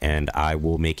know and I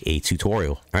will make a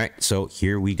tutorial. All right, so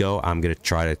here we go. I'm gonna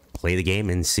try to play the game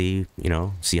and see, you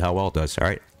know, see how well it does. All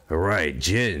right,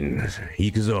 Jin,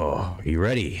 ikuzo. You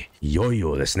ready?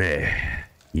 Yo-yo desu ne.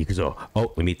 Ikuzo.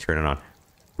 Oh, let me turn it on.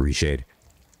 Reshade.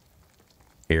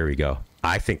 Here we go.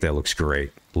 I think that looks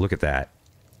great. Look at that.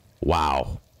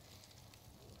 Wow.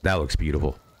 That looks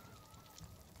beautiful.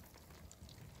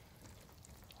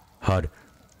 HUD.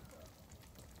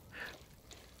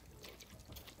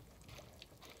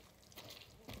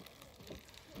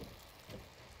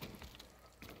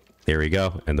 There we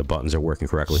go. And the buttons are working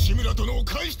correctly.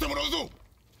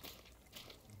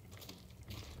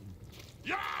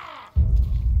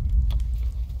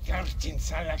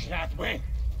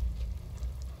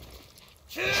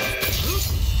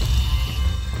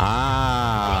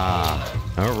 Ah,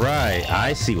 all right.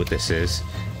 I see what this is.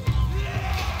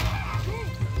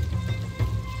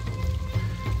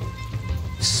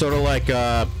 Sort of like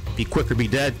Be Quick or Be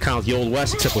Dead, kind of the Old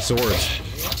West, except with swords.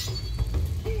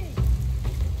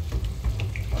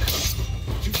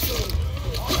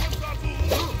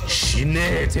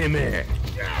 Shineteme.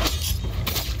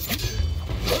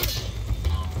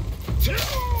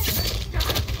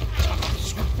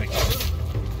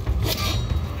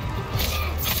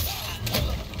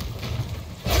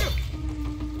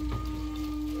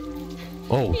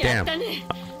 Oh, damn.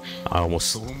 I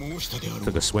almost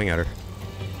took a swing at her.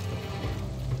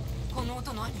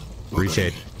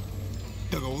 Reshade.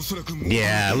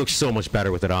 Yeah, it looks so much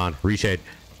better with it on. Reshade.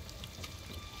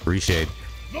 Reshade.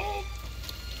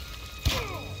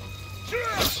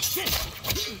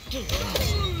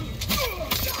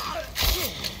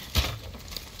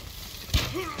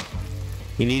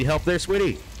 You need help there,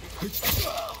 sweetie?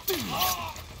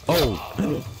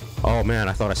 Oh. Oh, man,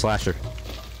 I thought I slashed her.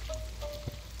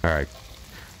 Alright.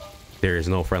 There is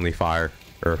no friendly fire.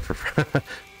 Or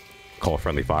call it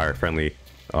friendly fire. Friendly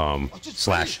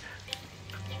slash.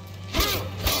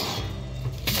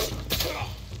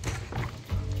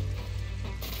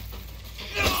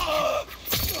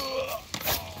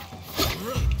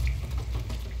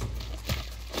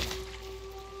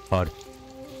 HUD.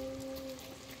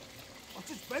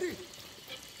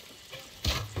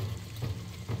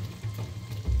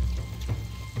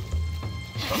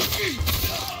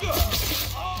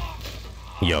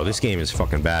 Yo, this game is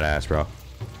fucking badass, bro.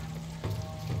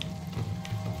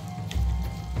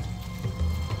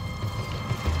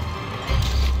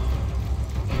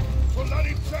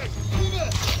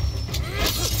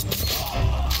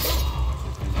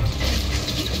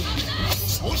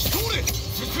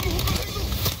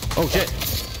 Oh shit.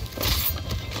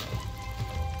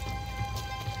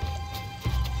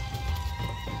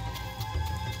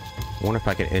 I wonder if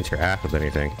I can interact with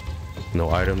anything.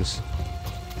 No items.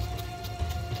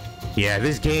 Yeah,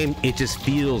 this game, it just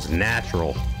feels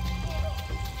natural.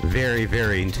 Very,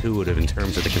 very intuitive in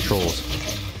terms of the controls.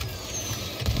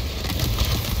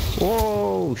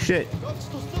 Whoa, shit.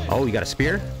 Oh, you got a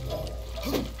spear?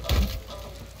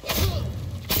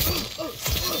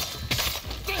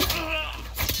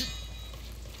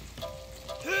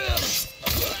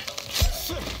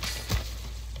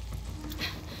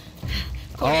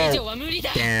 Oh,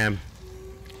 Damn.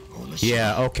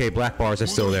 Yeah, okay, black bars are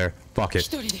still there. Fuck it.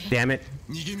 Damn it.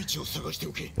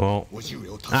 Well,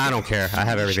 I don't care. I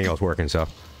have everything else working, so.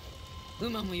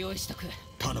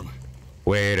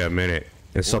 Wait a minute.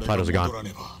 The subtitles are gone.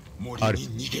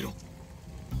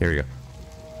 Here we go.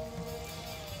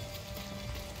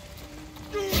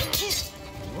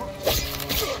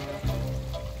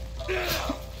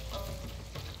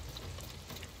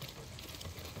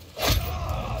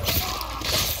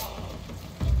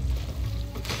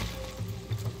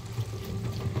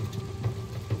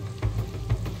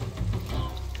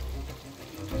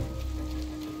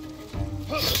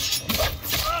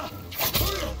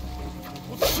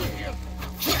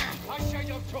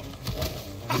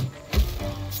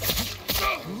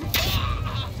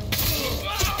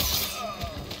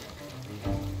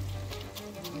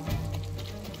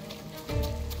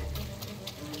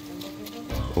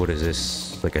 What is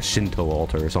this? Like a Shinto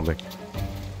altar or something?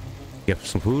 You have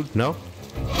some food? No?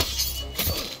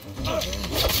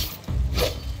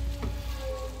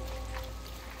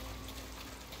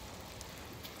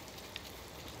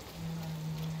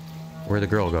 Where'd the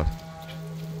girl go?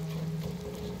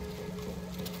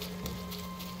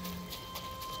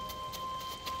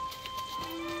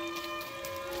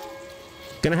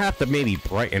 Gonna have to maybe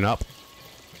brighten up.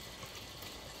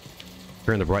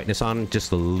 Turn the brightness on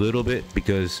just a little bit,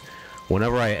 because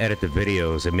whenever I edit the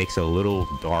videos, it makes it a little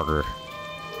darker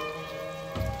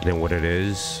than what it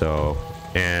is. So,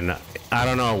 and I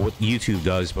don't know what YouTube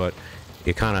does, but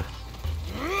it kind of,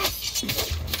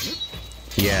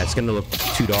 yeah, it's gonna look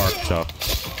too dark. So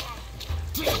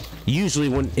usually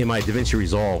when in my DaVinci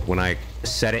Resolve, when I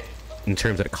set it in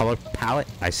terms of the color palette,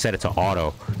 I set it to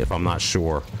auto if I'm not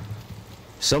sure.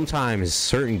 Sometimes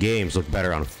certain games look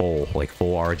better on full, like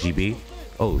full RGB.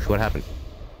 Oh, what happened?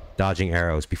 Dodging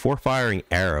arrows. Before firing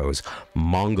arrows,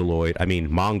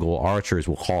 Mongol archers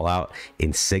will call out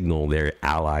and signal their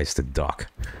allies to duck.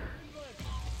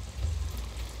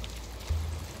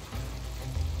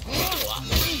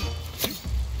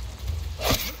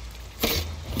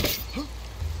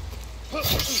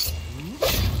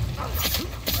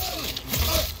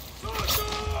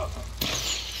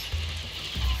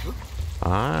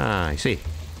 Ah, I see.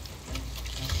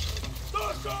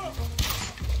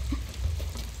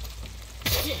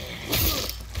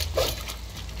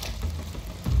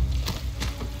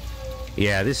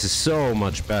 Yeah, this is so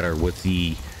much better with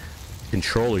the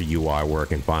controller UI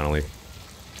working finally.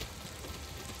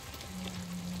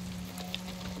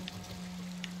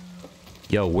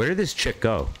 Yo, where did this chick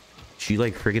go? She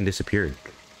like freaking disappeared.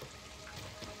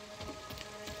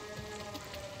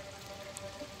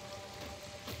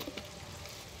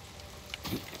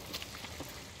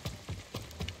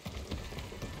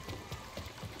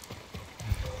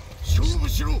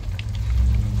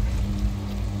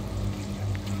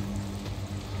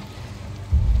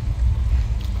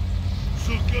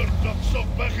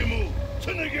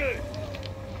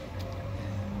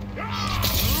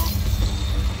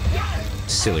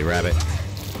 Silly rabbit.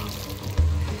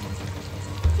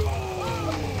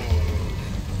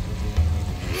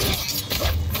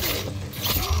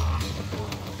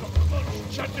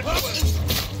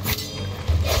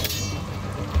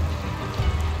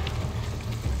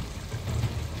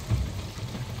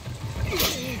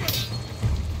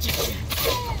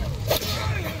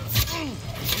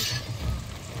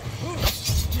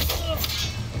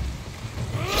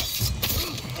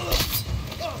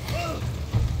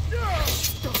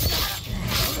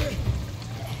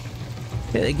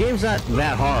 Yeah, the game's not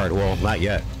that hard. Well, not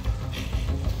yet.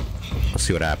 Let's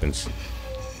see what happens.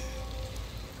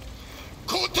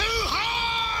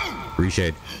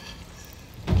 Reshade.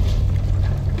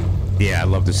 Yeah, I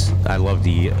love this. I love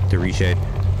the reshade.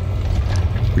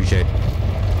 Reshade.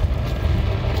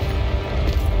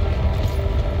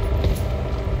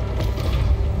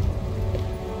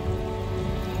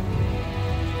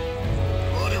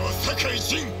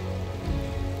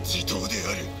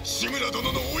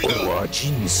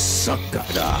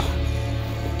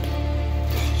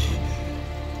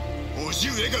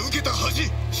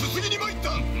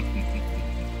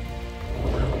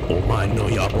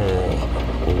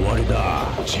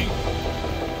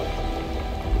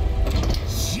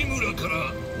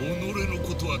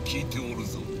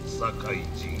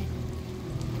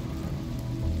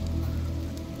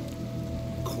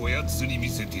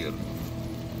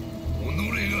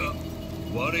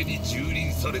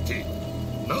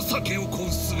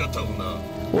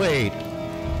 Wait,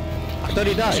 I thought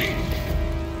he died.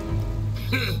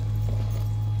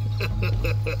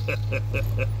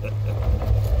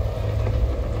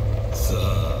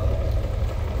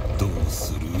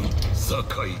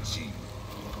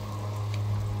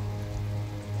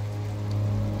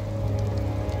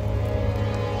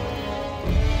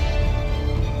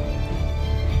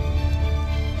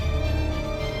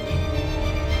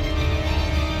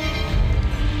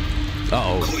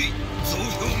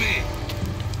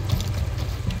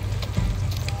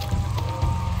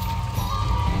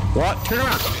 What? Turn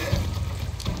around.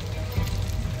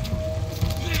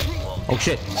 Oh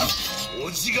shit.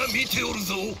 おじが見ておる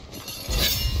ぞ。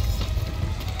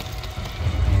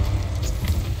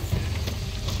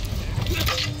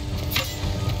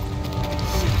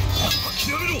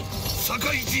諦めろ、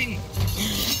堺人。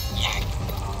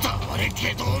黙れ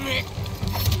けどめ。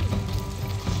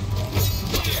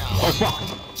Oh fuck.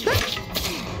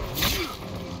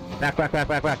 Back, back, back,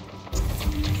 back, back.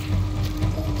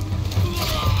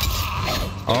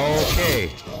 Okay.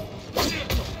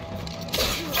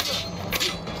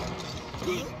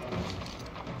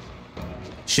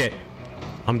 Shit.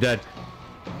 I'm dead.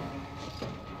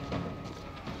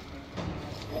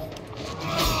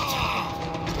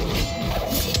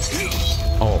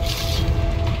 Oh.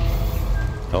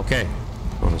 Okay.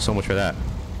 Well, so much for that.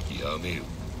 やめよ。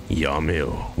やめ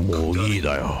よ。もういい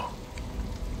だよ。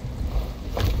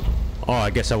Oh,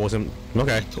 I guess I wasn't...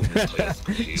 Okay.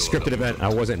 Scripted event. I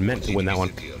wasn't meant to win that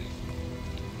one.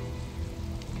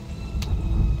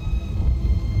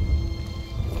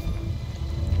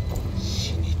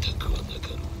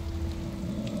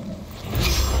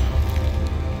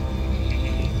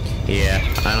 Yeah,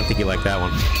 I don't think you like that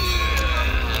one.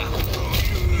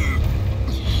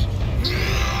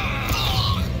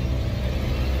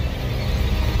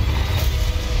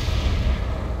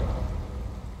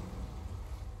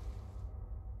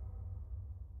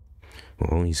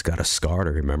 Well, he's got a scar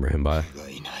to remember him by.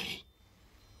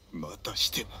 またし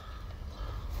ても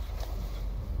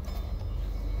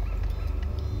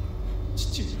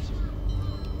父ジン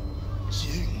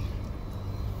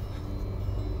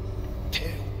手を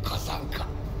貸さんか。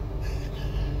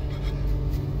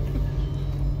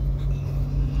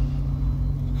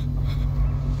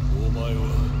お前は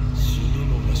死ぬ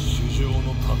のが主情の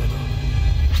ためだ。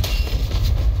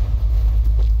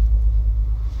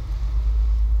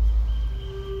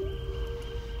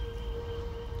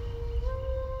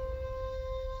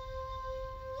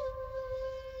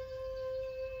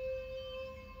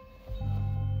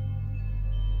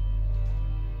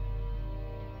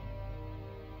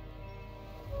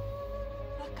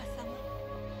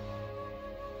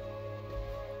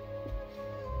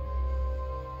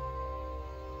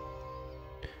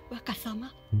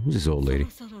Who's this old lady?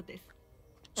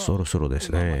 そろそろで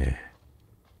すね。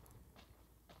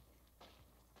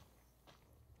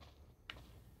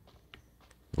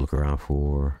Look around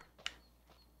for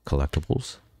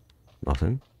collectibles.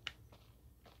 Nothing.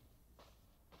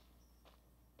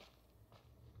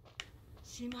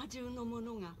 島中の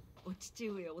者がお父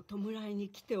上を弔いに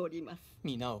来ております。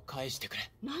皆を返してく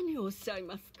れ。何をおっしゃい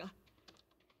ますか。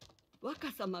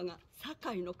若様が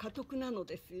堺の家督なの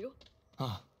ですよ。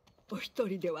ああ。お一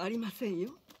人ではありません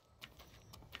よ。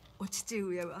お父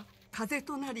上は風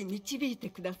となり導いて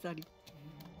くださり、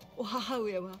お母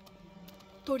上は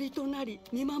鳥となり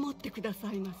見守ってくだ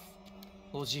さいます。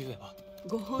おじ上は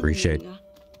ご本人が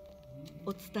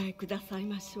お伝えください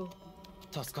ましょう。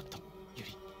助かった、ゆ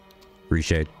り。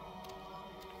Appreciate.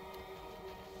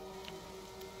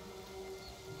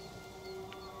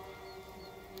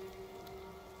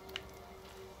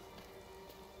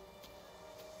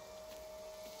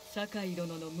 堺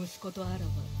殿の息子とあらば、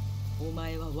お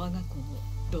前は我が子も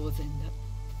同然だ。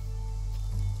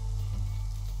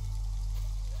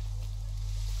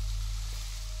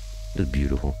That's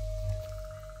beautiful.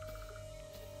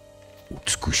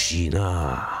 美しい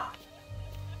な。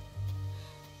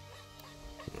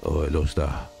おい、どうし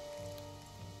た？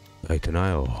泣いてな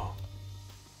いよ。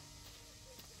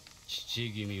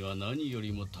父君は何よ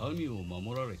りも民を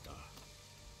守られた。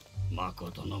ま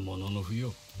ことのものの不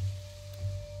よ。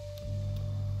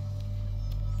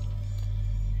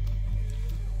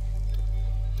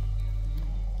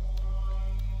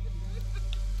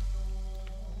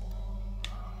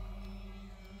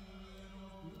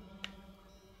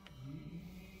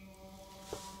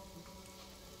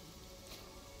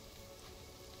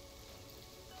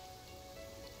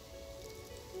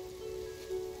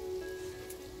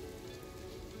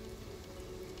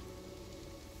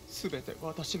すべて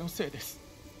私のせいです。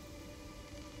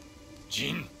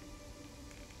ジン、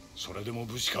それでも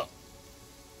武士か。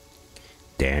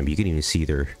Damn, you can even see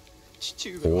their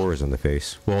oars on the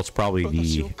face. Well, it's probably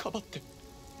the...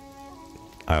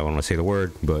 I don't want to say the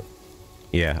word, but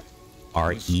yeah,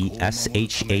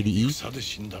 R-E-S-H-A-D-E.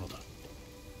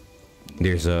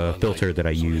 There's a filter that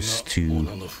I use to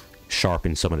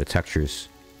sharpen some of the textures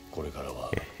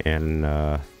and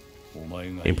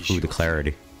improve the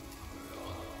clarity.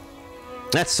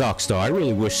 That sucks, though. I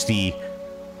really wish the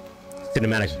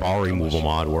cinematic bar removal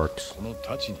mod worked. Oh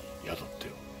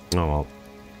well.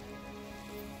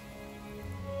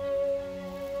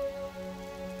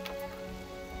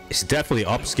 It's definitely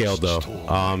upscaled though.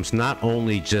 It's not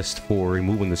only just for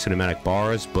removing the cinematic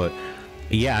bars, but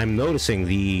yeah, I'm noticing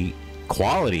the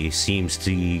quality seems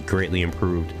to be greatly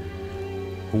improved.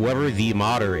 Whoever the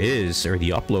modder is, or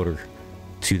the uploader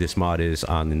to this mod is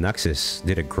on the Nexus,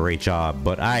 did a great job.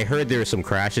 But I heard there are some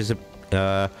crashes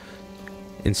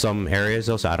in some areas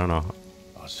though, so I don't know.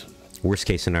 Worst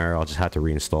case scenario, I'll just have to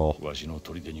reinstall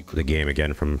the game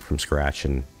again from scratch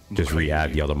and just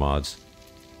re-add the other mods.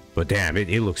 But damn, it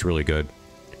looks really good.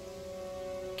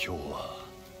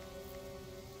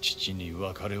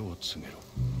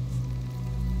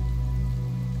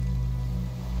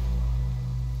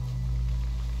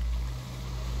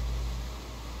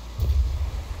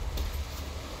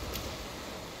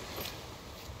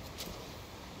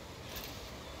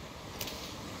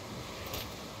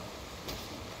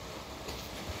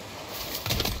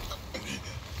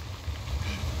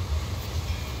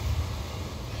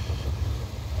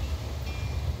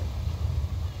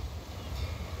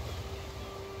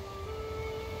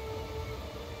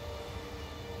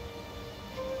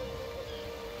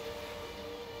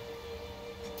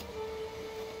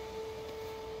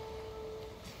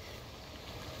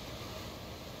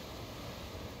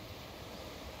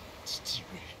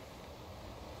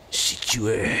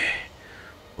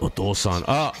 Otosan.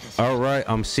 Oh, alright.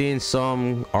 I'm seeing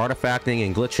some artifacting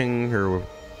and glitching or...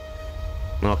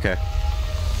 Okay.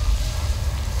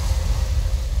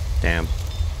 Damn.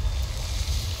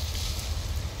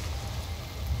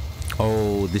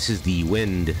 Oh, this is the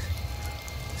wind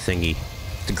thingy.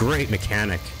 It's a great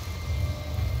mechanic.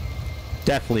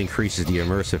 Definitely increases the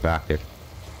immersive factor.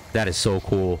 That is so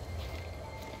cool.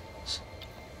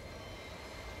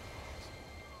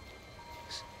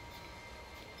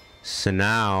 So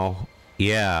now,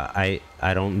 yeah,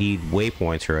 I don't need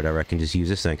waypoints or whatever. I can just use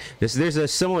this thing. There's a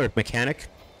similar mechanic,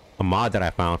 a mod that I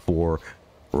found for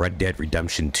Red Dead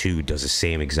Redemption 2 does the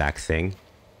same exact thing.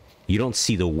 You don't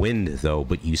see the wind though,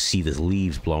 but you see the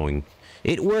leaves blowing.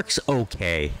 It works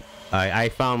okay. I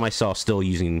found myself still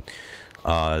using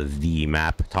the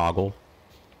map toggle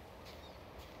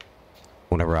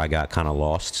whenever I got kind of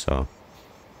lost. So,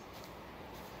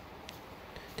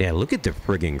 yeah, look at the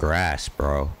friggin' grass,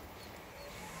 bro.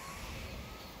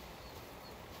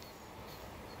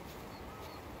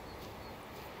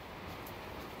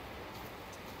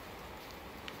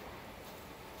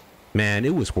 Man,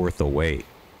 it was worth the wait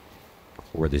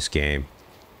for this game.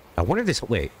 I wonder if this...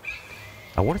 Wait.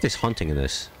 I wonder if there's hunting in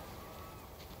this.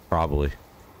 Probably.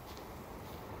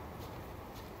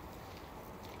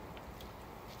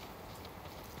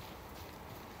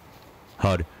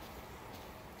 HUD.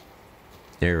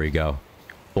 There we go.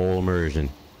 Full immersion.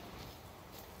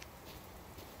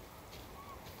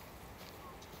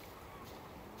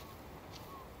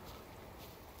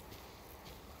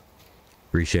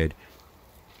 Reshade.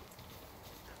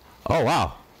 Oh,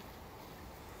 wow.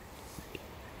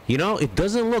 You know, it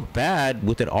doesn't look bad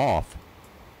with it off.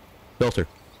 Filter.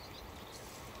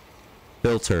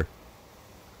 Filter.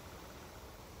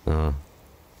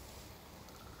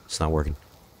 It's not working.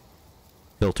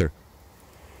 Filter.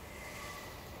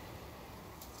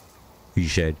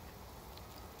 Reshade.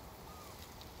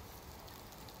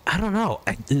 I don't know.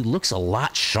 It looks a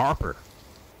lot sharper.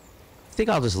 I think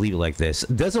I'll just leave it like this.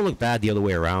 It doesn't look bad the other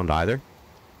way around either.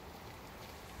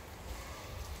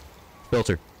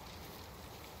 Filter.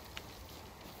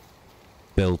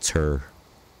 Filter.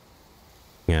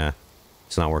 Yeah,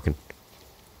 it's not working.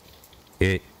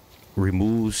 It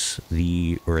removes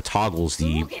the, or it toggles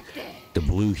the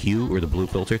blue hue or the blue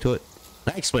filter to it.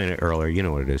 I explained it earlier. You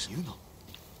know what it is.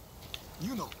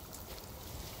 You know.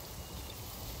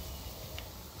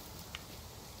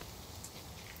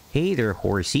 Hey there,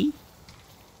 horsey.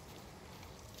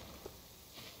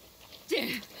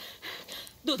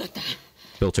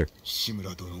 Filter.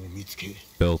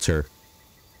 Filter.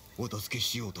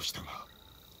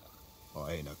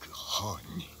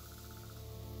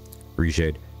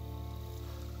 Reshade.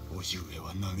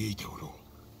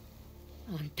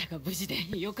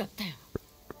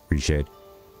 Reshade.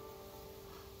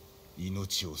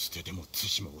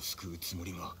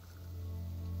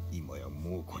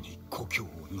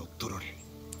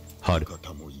 HUD.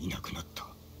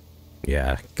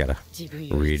 Yeah, gotta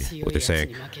read what they're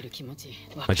saying.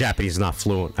 My Japanese is not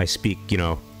fluent. I speak, you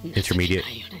know, intermediate.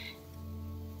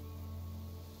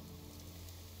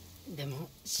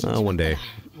 One day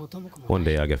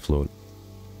I'll get fluent.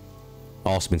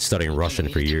 Also been studying Russian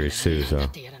for years too, so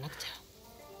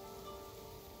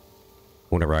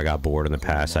whenever I got bored in the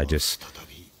past, I just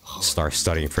start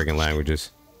studying friggin' languages.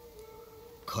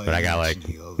 But I got like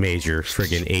major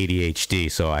friggin'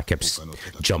 ADHD, so I kept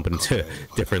jumping to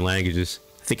different languages.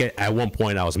 think at one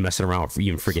point I was messing around with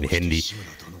even freaking Hindi.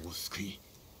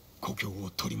 故郷を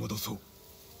取り戻そう。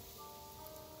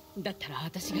だったら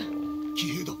私が。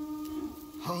騎兵だ。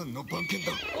ハーンの番犬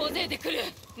だ。大勢で来る。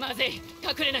まずい。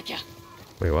隠れなきゃ。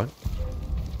Wait, what?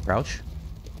 Crouch?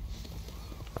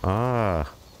 Ah,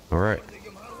 all right.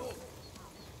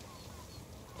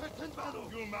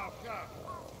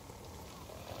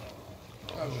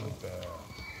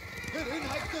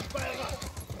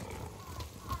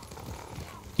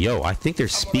 Yo, I think they're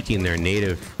speaking their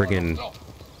native friggin'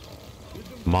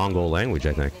 Mongol language,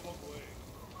 I think.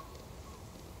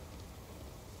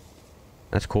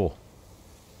 That's cool.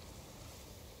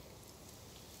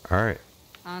 Alright.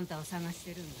 So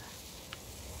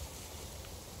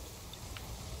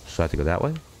I have to go that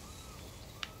way?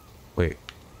 Wait.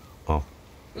 Oh.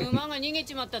 馬が逃げ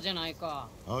ちまったじゃないか。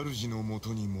主の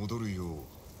元に戻るよ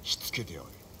うしつけてある。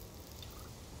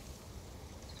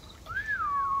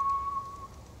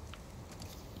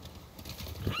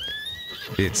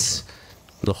It's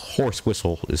the horse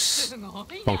whistle is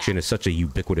function is such a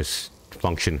ubiquitous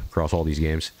function across all these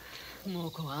games. も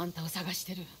うこはあんたを探し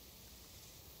てる。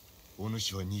お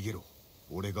主は逃げろ。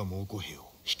俺が猛虎兵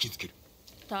を引きつける。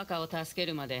タカを助け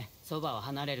るまでそばを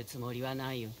離れるつもりは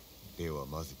ないよ。では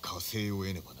まず火星を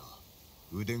得ねばな。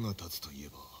腕が立つといえ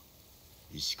ば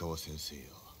石川先生や。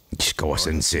石川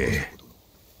先生。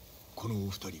このお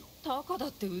二人を。タカだ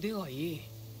って腕はいい。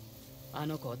あ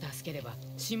の子を助ければ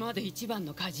島で一番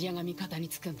の鍛冶屋が味方に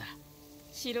つくんだ。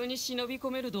城に忍び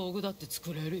込める道具だって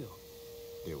作れるよ。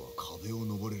では壁を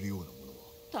登れるようなものは。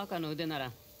タカの腕な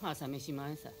ら朝飯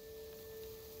前さ。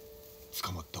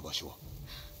捕まった場所は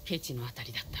ケチのあた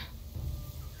りだった。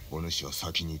お主は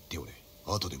先に行っておれ。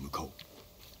後で向かおう。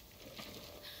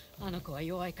あの子は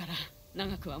弱いから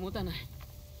長くは持たない。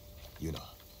ユナ、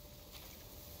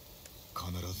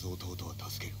必ず弟は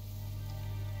助ける。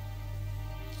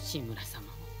志村様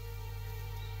も。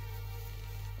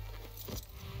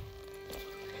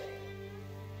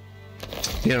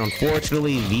Yeah,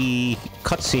 unfortunately, the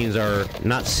cutscenes are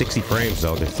not 60 frames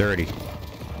though; they're 30.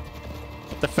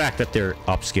 The fact that they're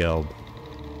upscaled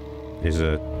is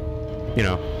a, you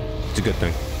know, it's a good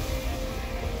thing.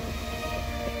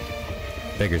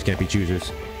 Beggars can't be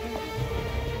choosers.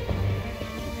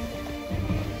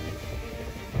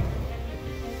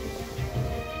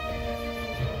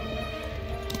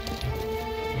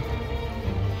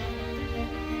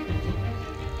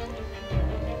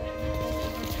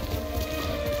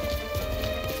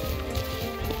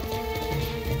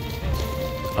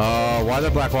 Why are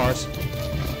there black bars?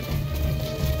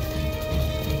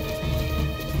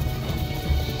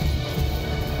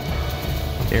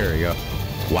 There we go.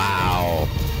 Wow.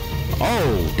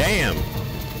 Oh, damn.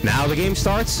 Now the game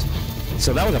starts?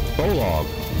 So that was a prologue.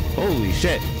 Holy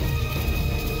shit.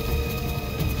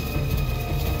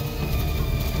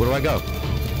 Where do I go?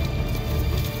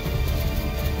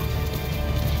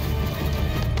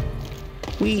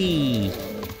 Whee!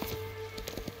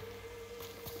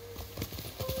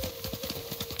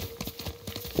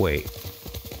 Wait.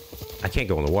 I can't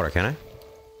go in the water, can I?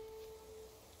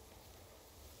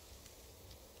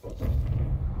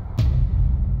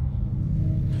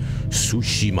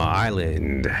 Tsushima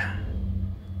Island.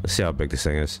 Let's see how big this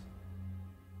thing is.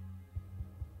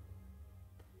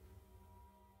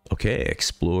 Okay,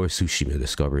 explore Tsushima,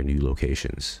 discover new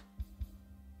locations.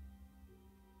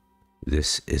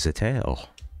 This is a tale.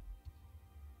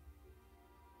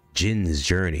 Jin's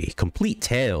journey. Complete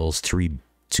tales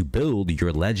to build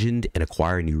your legend and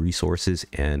acquire new resources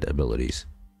and abilities.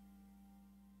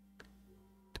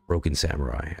 The Broken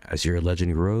Samurai. As your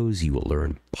legend grows, you will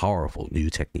learn powerful new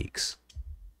techniques.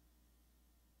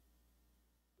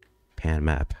 Pan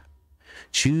map.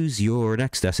 Choose your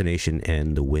next destination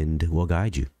and the wind will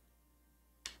guide you.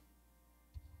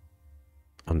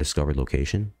 Undiscovered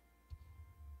location.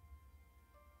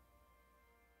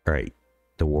 Alright.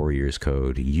 The Warrior's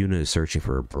Code. Yuna is searching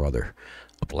for her brother,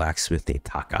 a blacksmith named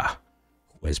Taka,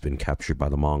 who has been captured by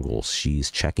the Mongols. She's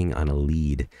checking on a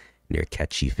lead near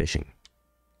Ketchi fishing.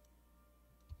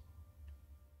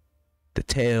 The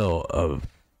tale of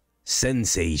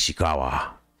Sensei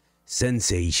Ishikawa.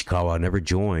 Sensei Ishikawa never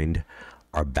joined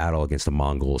our battle against the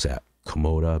Mongols at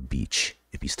Komoda Beach.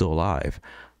 If he's still alive,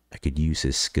 I could use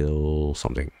his skill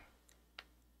something.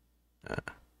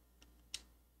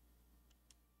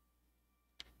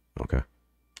 Okay.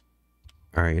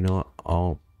 Alright, you know what?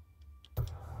 I'll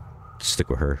stick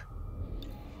with her.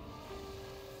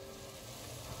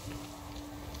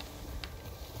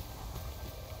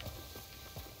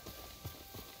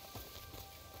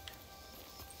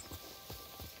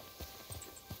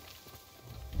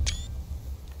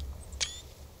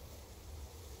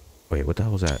 Wait, what the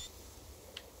hell was that?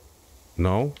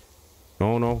 No.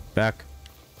 No, no. Back.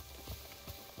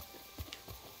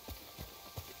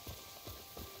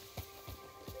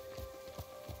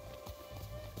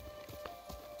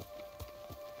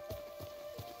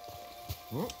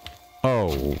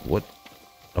 Oh, what?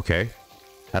 Okay.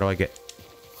 How do I get...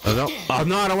 Oh, no. Oh,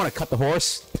 no, I don't want to cut the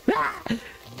horse.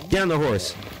 Get on the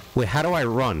horse. Wait, how do I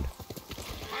run?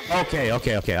 Okay,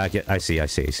 okay, okay. I see.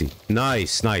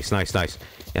 Nice, nice, nice, nice.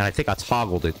 And I think I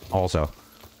toggled it also.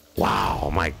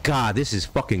 Wow, my God, this is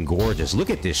fucking gorgeous. Look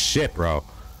at this shit, bro.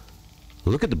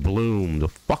 Look at the bloom, the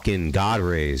fucking God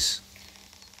rays.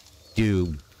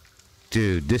 Dude,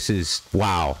 this is...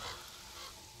 Wow.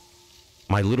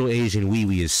 My little Asian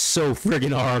wee-wee is so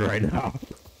friggin' hard right now.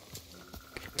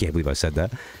 Can't believe I said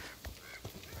that.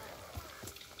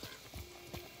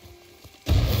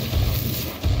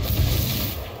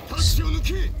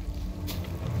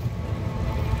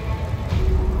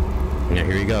 Yeah,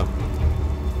 here you go.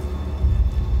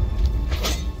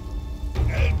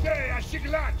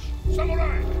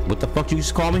 What the fuck did you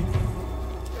just call me?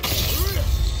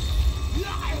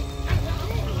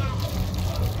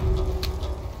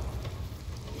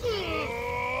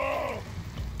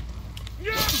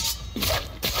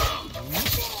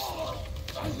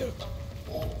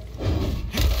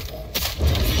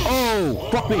 Oh,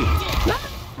 fuck me.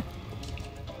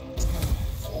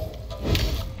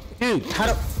 Dude, how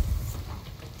do...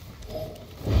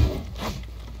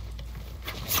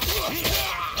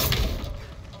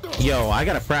 Yo, I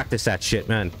gotta practice that shit,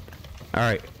 man.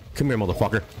 Alright, come here,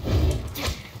 motherfucker.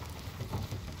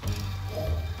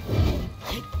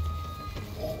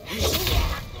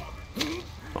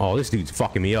 Oh, this dude's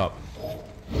fucking me up.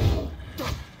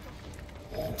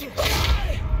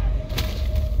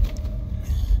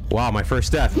 Wow, my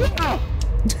first death.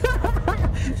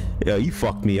 Yo, you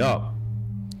fucked me up.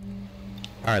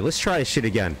 Alright, let's try this shit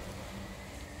again.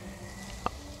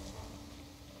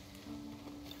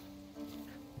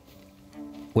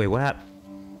 Wait, what happened?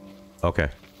 Okay.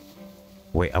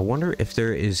 Wait, I wonder if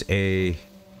there is a...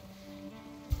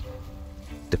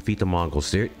 Defeat the Mongols.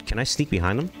 There, can I sneak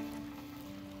behind them?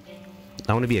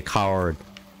 I want to be a coward.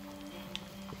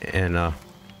 And,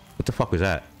 what the fuck was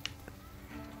that?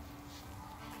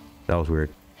 That was weird.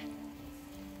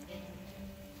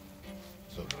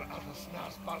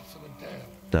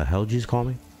 The hell did you just call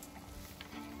me?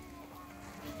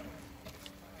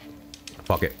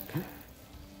 Fuck it.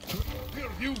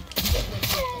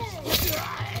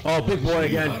 Oh, big boy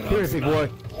again. Here's big boy.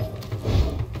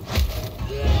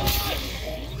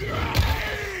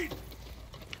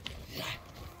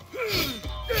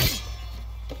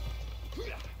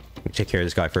 Let me take care of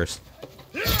this guy first.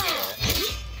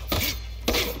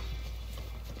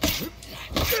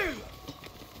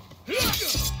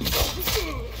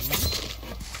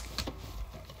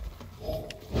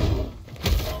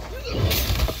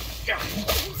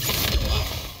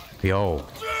 Yo.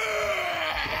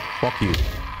 Fuck you.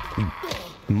 You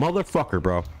motherfucker,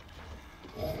 bro.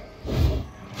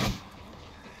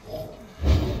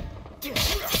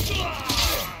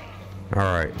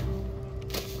 Alright.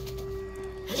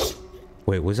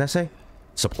 Wait, what does that say?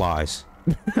 Supplies.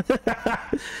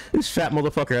 This fat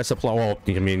motherfucker has supply. Well,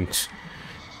 I mean...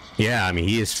 Yeah, I mean,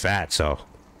 he is fat, so...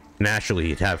 Naturally,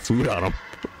 he'd have food on him.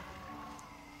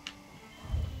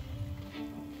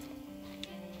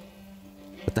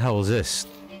 What the hell is this?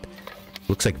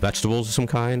 Looks like vegetables of some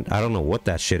kind. I don't know what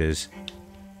that shit is.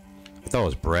 I thought it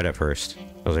was bread at first.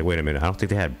 I was like, wait a minute. I don't think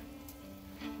they had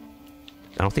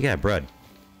bread.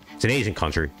 It's an Asian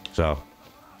country, so.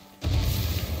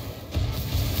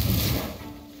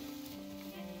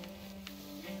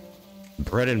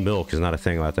 Bread and milk is not a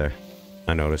thing out there.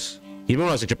 I notice. Even when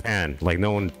I was in Japan, like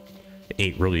no one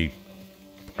ate really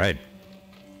bread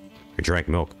or drank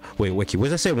milk. Wait, Wiki, what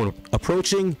does that say? When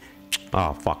approaching?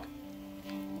 Oh, fuck.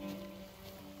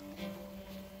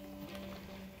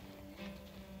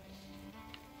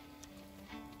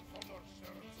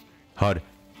 HUD.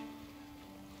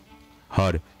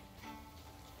 HUD.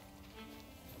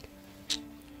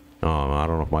 Oh, I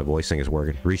don't know if my voice thing is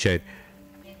working. Reshade.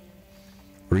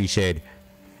 Reshade.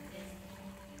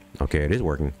 Okay, it is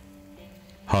working.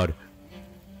 HUD.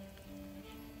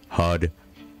 HUD.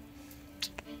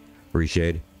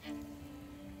 Reshade.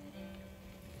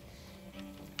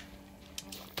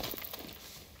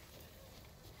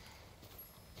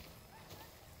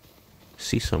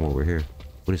 See some over here.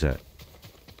 What is that?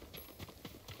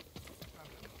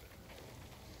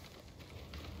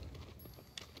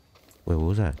 Wait, what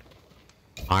was that?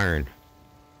 Iron.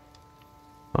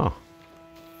 Oh.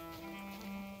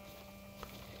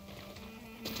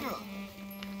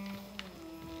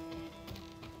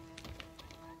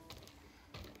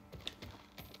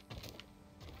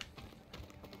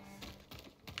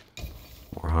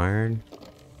 More iron.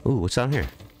 Ooh, what's down here?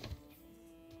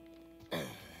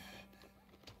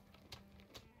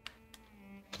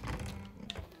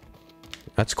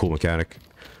 That's a cool mechanic.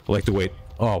 I like the way.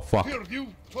 Oh fuck. What'd you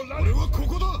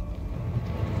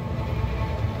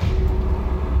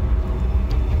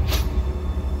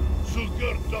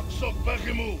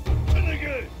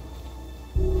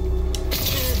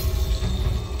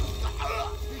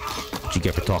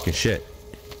get for talking shit?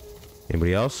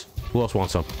 Anybody else? Who else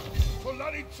wants some?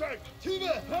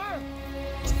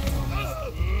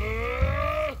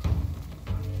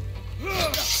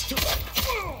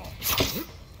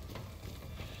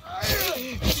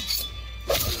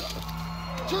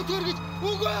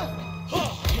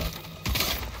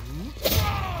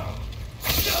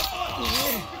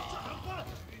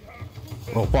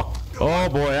 Oh fuck. Oh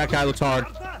boy, that guy looks hard.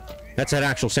 That's an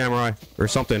actual samurai. Or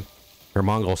something. Or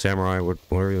Mongol samurai,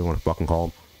 whatever you want to fucking call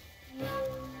him.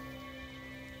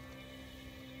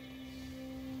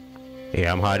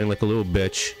 Yeah, I'm hiding like a little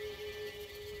bitch.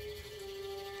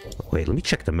 Wait, let me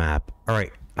check the map.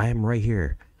 Alright, I am right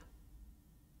here.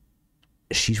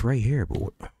 She's right here, but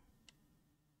what?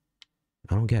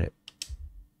 I don't get it.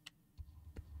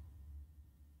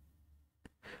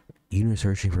 Yuna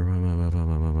searching for...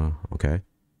 Okay.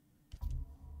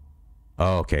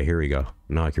 Oh, okay, here we go.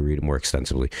 Now I can read it more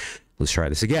extensively. Let's try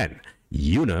this again.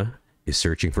 Yuna is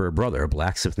searching for her brother, a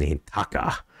blacksmith named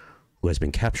Taka, who has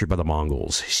been captured by the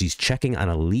Mongols. She's checking on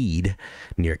a lead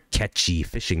near Ketchi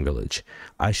fishing village.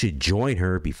 I should join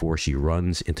her before she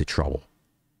runs into trouble.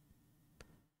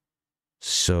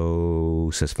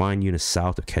 So, says find Yuna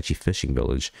south of Ketchi fishing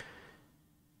village.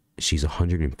 She's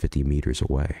 150 meters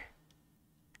away.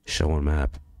 Show on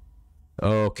map.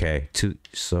 Okay,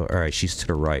 so alright, she's to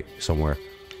the right somewhere.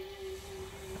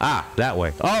 Ah, that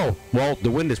way. Oh, well, the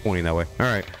wind is pointing that way.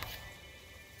 Alright.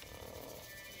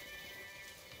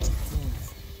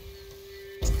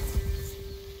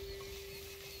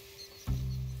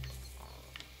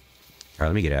 Alright,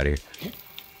 let me get out of here.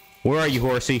 Where are you,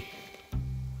 horsey?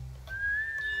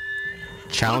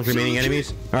 Challenge remaining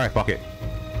enemies? Alright, fuck it.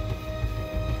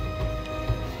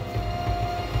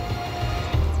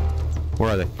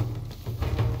 Where are they?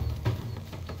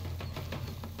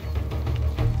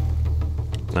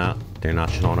 No, they're not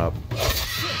showing up.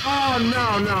 Oh,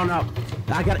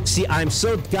 no. I gotta see, I'm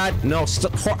so god. No,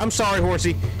 I'm sorry,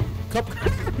 horsey.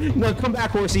 No, come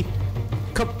back, horsey.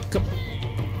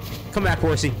 Come back,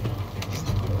 horsey.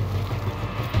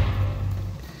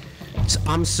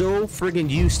 I'm so friggin'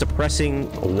 used to pressing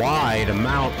Y to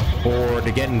mount or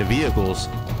to get into vehicles.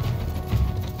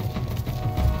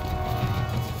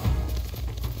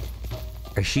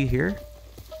 Is she here?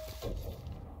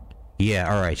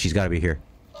 Yeah, alright, she's gotta be here.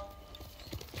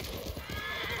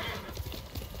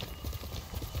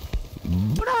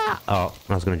 Oh,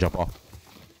 I was gonna jump off.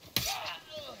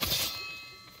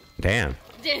 Damn.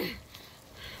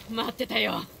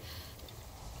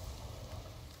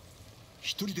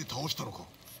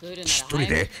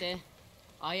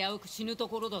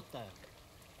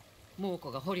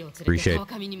 Appreciate.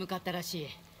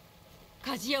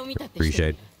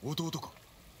 Appreciate.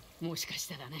 もしかし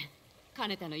たらね、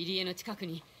金田の入り江の近く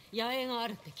に野営があ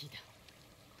るって聞いた。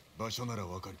場所なら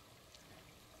わかる。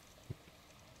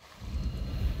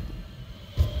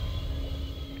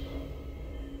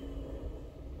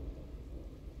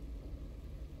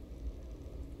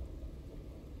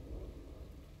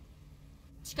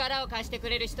力を貸してく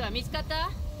れる人は見つかった？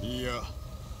いや、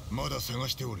まだ探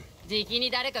しておる。じき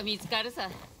に誰か見つかるさ。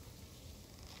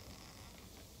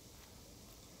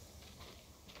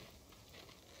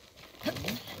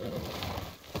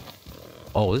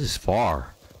Oh, this is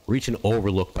far. Reach an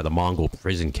overlook by the Mongol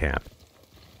prison camp.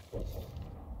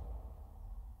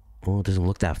 Well, it doesn't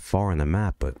look that far on the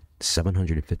map, but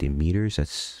 750 meters?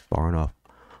 That's far enough.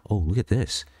 Oh, look at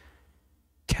this.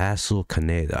 Castle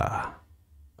Kaneda.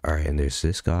 Alright, and there's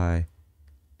this guy.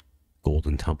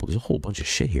 Golden Temple. There's a whole bunch of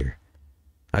shit here.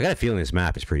 I got a feeling this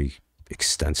map is pretty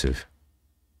extensive.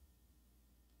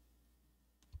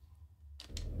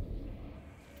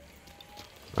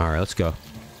 Alright, let's go.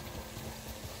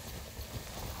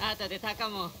 Oh,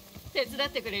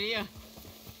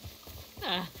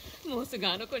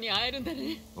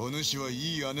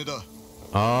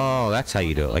 that's how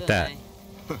you do it, like that.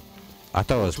 I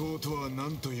thought it was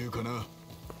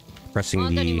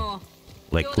pressing the,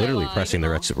 like literally pressing the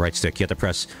right stick. You have to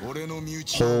press, hold the,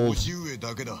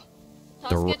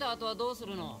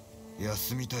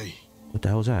 what the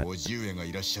hell was that?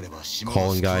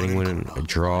 Call and guiding when a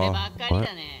draw. What?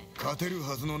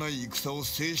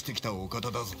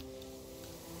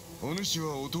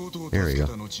 There we go.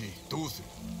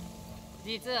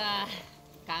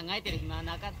 考えてる暇は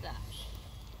なかった。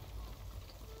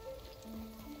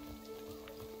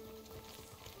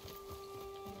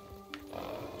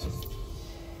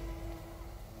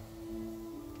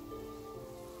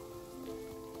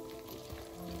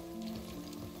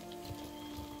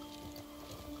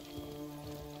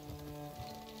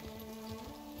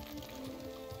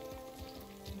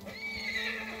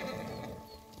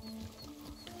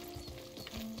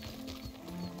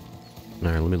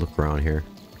Alright, let me look around here.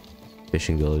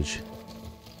 Fishing village.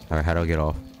 Alright, how do I get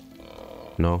off?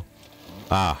 No?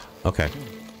 Ah, okay.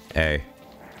 A.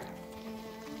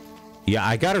 Yeah,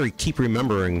 I gotta keep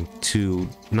remembering to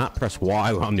not press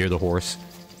Y while I'm near the horse.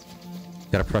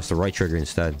 Gotta press the right trigger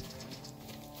instead.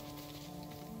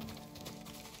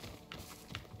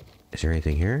 Is there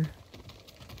anything here?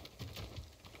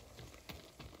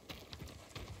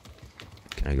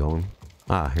 Can I go in?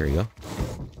 Ah, here you go.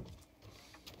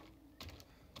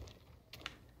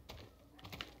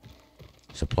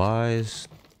 Supplies.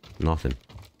 Nothing.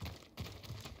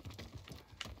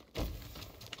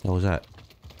 What was that?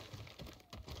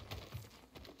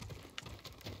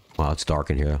 Wow, it's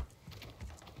dark in here.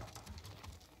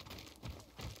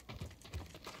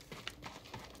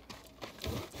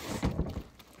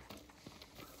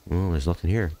 Oh, there's nothing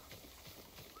here.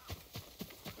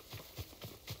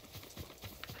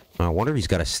 I wonder if he's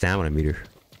got a stamina meter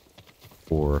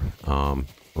for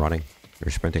running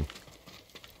or sprinting.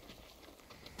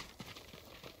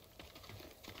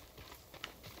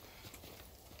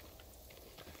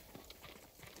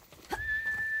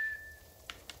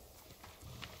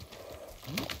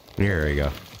 Here we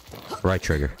go. Right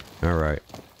trigger. Alright.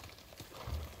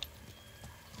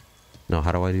 No,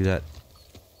 how do I do that?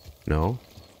 No.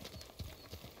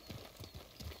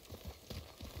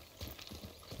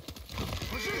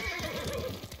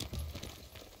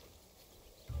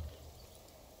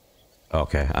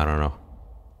 Okay, I don't know.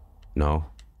 No.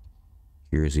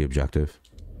 Here's the objective.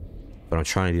 But I'm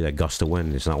trying to do that gust of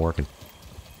wind. It's not working.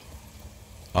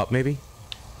 Up, maybe?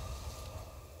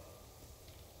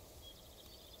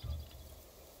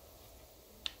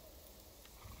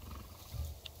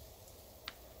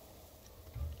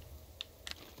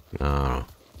 No.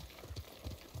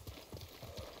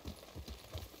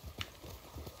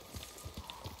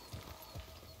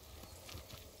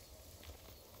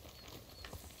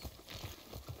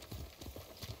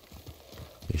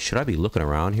 Should I be looking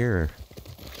around here?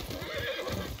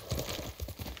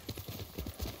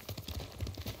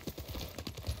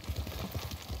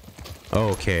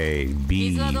 Okay,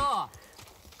 B.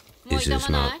 Is this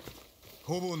not?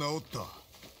 ほぼ治った。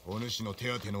お主の手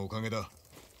当てのおかげだ。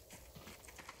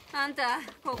あんた、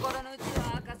心の内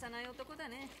は明かさない男だ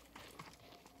ね。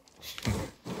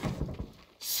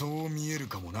そう見える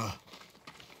かもな。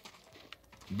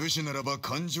武士ならば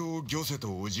感情を御せと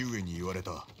叔父上に言われ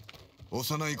た。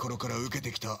幼い頃から受け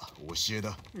てきた教え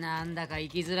だ。なんだか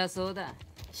生きづらそうだ。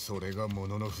それがも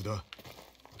のの札。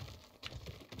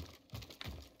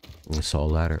I saw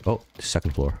a ladder. Oh,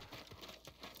 second floor.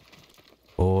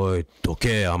 Oi,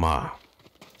 Tokeyama.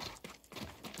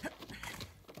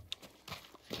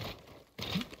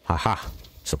 Haha.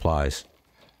 Supplies.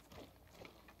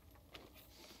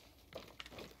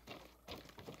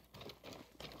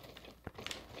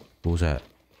 What was that?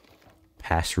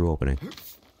 Pass-through opening.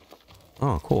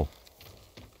 Oh, cool.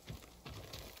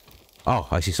 Oh,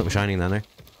 I see something shining down there.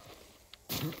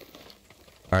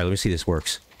 Alright, let me see if this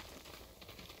works.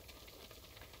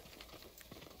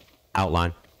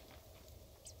 Outline.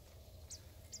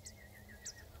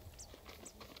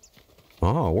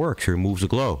 Oh, it works. It removes the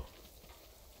glow.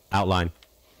 Outline.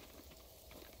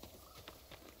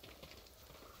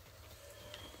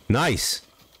 Nice.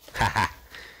 Haha.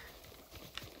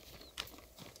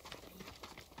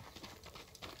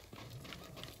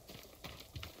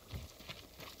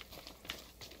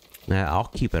 Yeah, I'll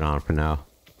keep it on for now.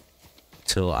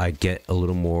 Till I get a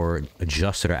little more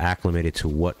adjusted or acclimated to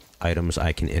what items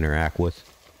I can interact with.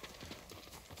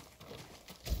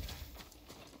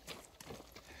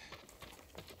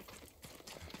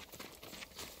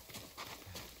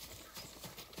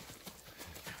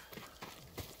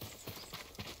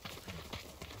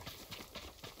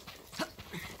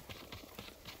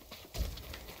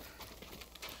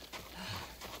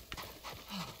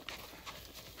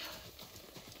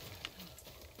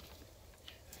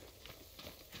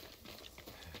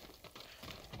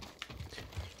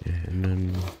 And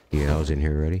then, yeah, I was in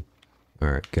here already.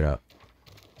 Alright, get up.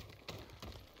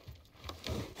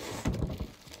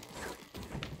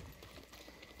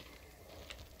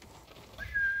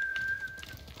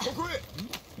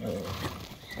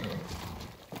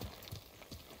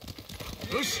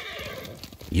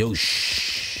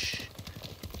 Yosh.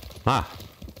 Ah,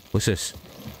 what's this?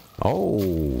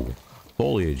 Oh,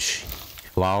 foliage,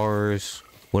 flowers.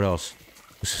 What else?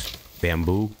 What's this?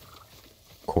 Bamboo.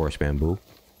 Coarse bamboo.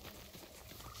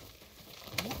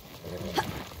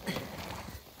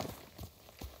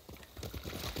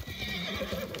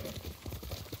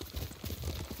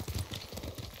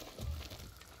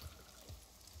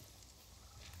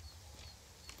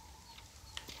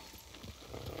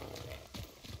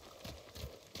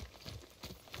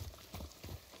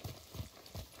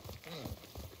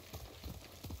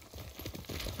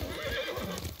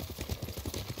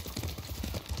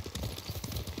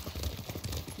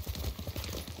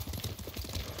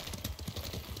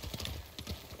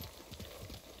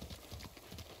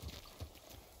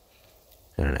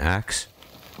 And an axe.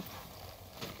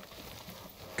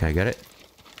 Can I get it?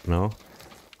 No?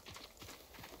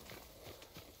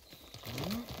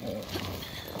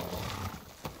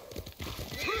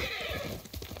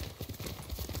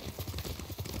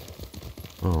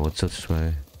 Oh, what's this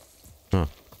way? Huh,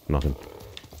 nothing.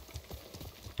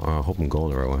 I hope I'm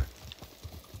going the right way.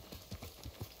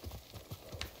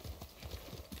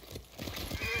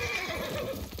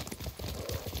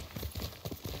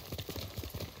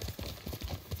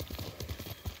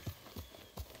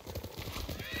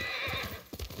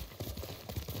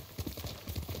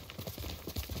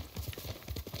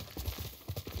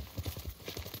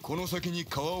 Is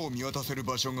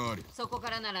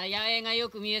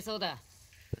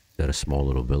that a small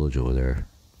little village over there?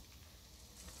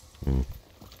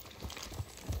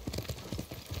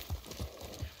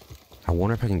 I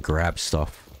wonder if I can grab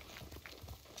stuff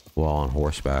while on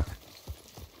horseback.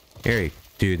 Hey,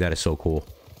 dude, that is so cool.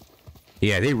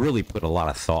 Yeah, they really put a lot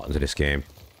of thought into this game.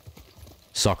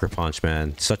 Sucker Punch,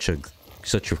 man, such a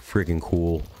freaking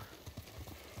cool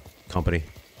company,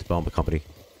 development company.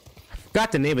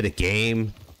 Got the name of the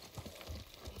game.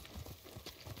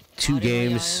 2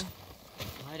 games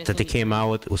that they came out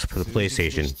with was for the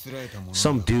PlayStation.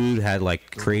 Some dude had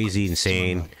like crazy,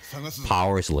 insane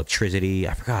powers, electricity.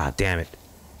 I forgot. Damn it.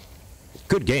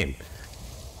 Good game.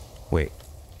 Wait,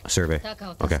 a survey.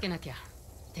 Okay.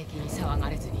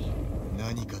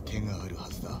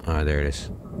 Ah, there it is.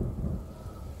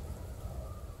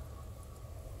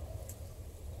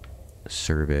 A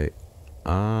survey.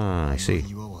 Ah, I see.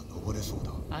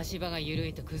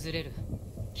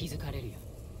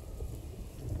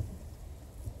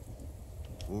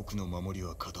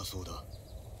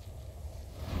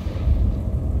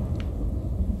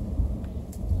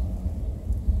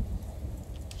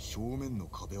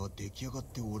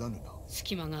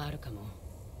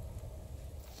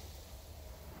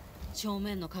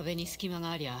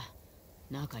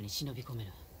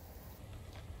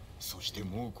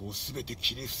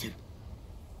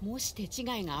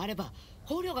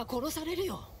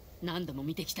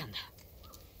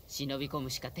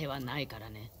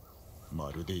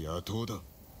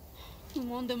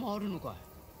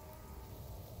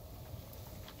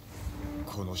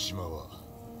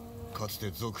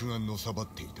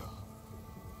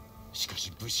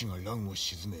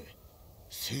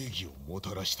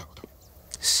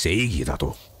 Seigiだ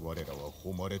と。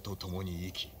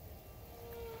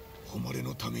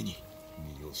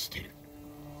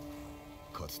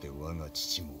かつて我が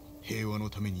父も平和の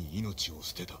ために命を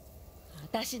捨てた。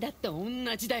私だって同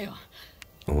じだよ。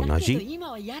同じ？だけど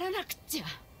今はやらなくっちゃ。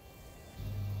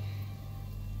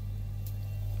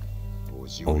同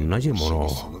じもの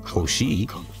欲しい？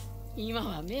今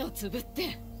は目をつぶっ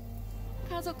て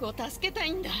家族を助けた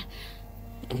いんだ。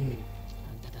あん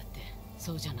ただって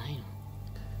そうじゃないの？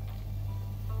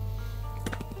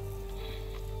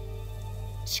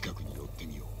近くに寄って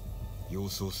みよう。様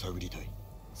子を探りたい。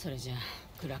それじゃ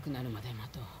暗くなるまで待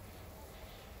とう。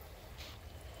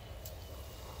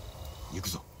行く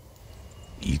ぞ。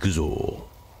行くぞ。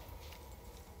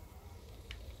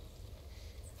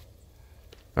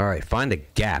All right, find a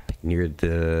gap near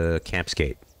the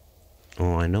campsite.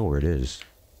 Oh, I know where it is.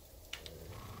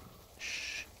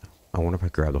 Shh. I wonder if I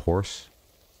grab the horse.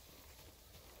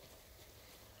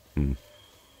 I'm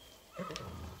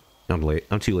late.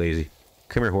 I'm too lazy.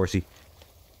 Come here, horsey.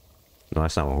 No,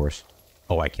 that's not my horse.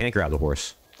 Oh, I can't grab the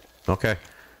horse. Okay.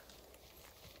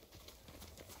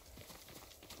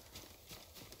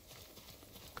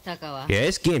 Yeah,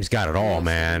 this game's got it all,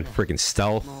 man. Freaking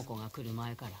stealth.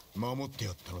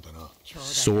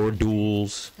 Sword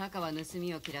duels.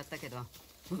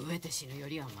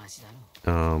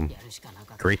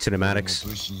 Great cinematics.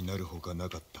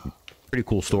 Pretty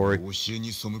cool story.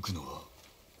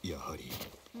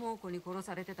 猛虎に殺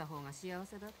されてた方が幸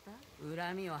せだった。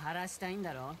恨みを晴らしたいん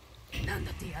だろ。なん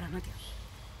だってやらなきゃ。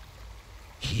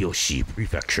Hiyoshi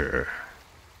Prefecture.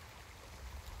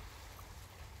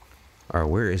 Alright,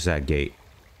 where is that gate?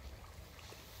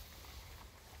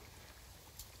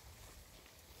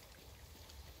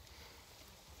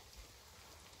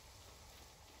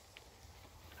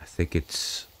 I think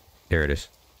it's... There it is.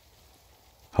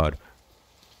 HUD.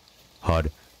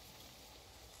 HUD.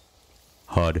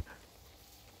 HUD.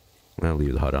 I'll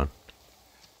leave the HUD on.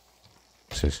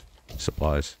 This is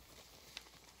supplies.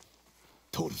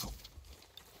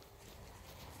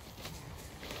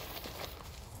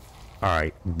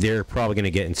 Alright, they're probably going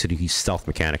to get into these stealth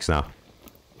mechanics now.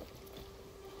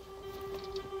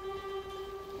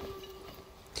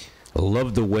 I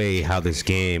love the way how this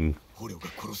game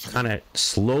kind of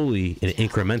slowly and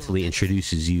incrementally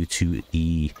introduces you to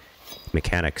the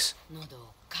mechanics.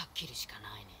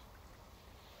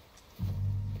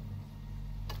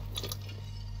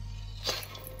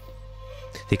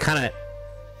 They kind of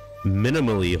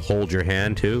minimally hold your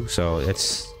hand too, so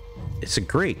it's a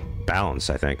great balance,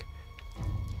 I think.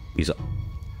 These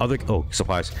other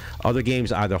supplies. Other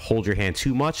games either hold your hand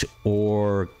too much,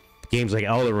 or games like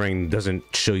Elden Ring doesn't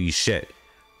show you shit.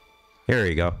 Here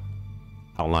you go.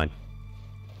 Outline.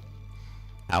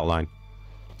 Outline.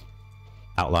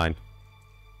 Outline.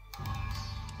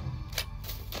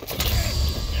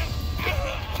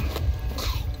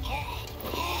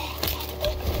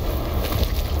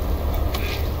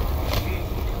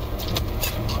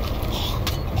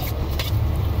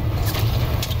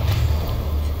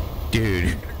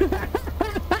 Dude.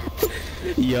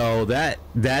 Yo,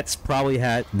 that's probably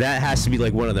that has to be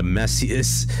like one of the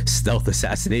messiest stealth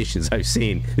assassinations I've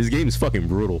seen. This game is fucking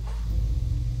brutal.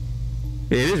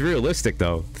 It is realistic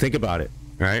though. Think about it,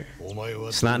 right?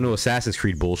 It's not no Assassin's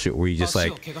Creed bullshit where you just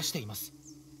like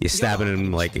you're stabbing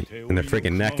them like in the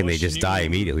freaking neck and they just die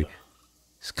immediately.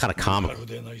 It's kind of comical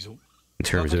in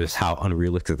terms of how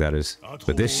unrealistic that is.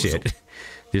 But this shit,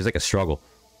 there's like a struggle.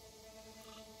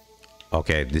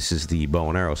 Okay, this is the bow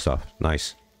and arrow stuff.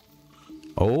 Nice.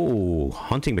 Oh,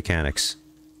 hunting mechanics.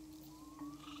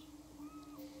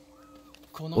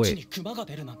 Wait.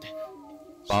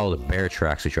 Follow the bear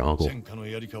tracks with your uncle.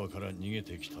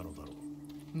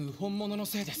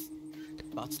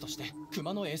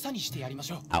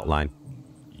 Outline.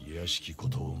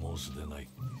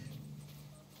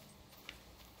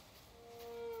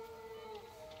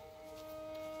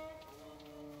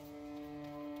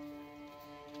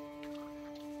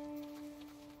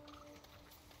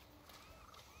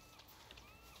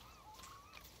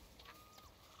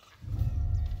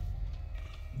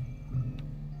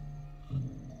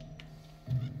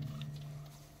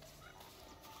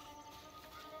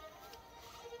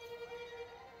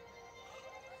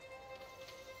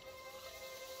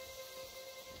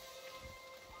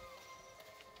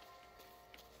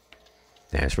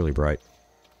 Yeah, it's really bright.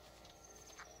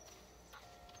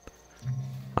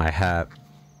 I have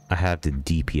the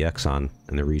DPX on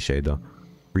and the reshade though.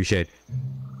 Reshade.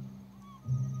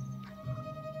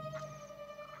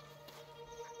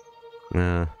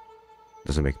 Nah,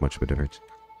 doesn't make much of a difference.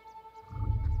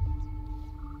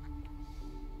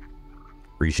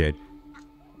 Reshade.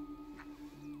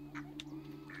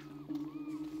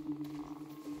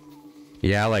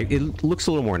 Yeah, like it looks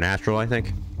a little more natural, I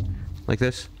think. Like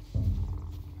this.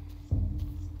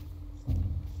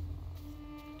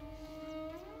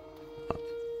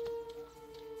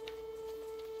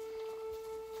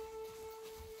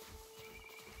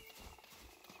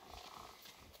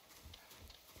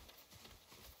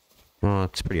 Well,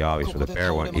 it's pretty obvious with the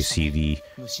bear one. You see the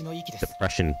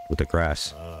depression with the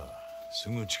grass.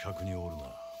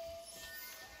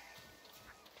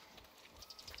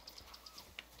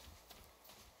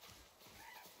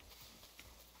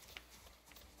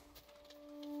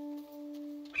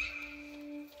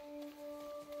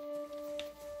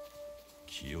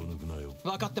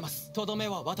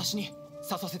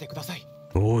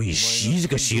おい、静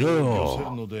かしろ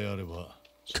よ。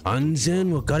完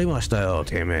全わかりましたよ、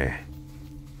てめえ。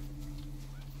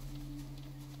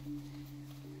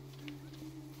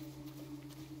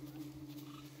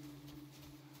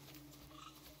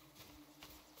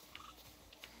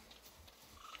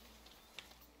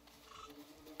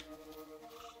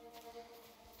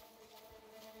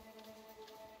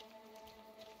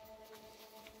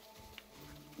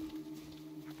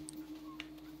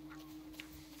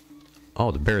Oh,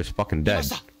 the bear is fucking dead.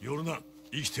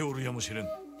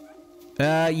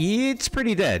 Yeah, it's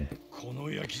pretty dead.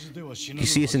 You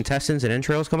see its intestines and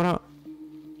entrails coming out?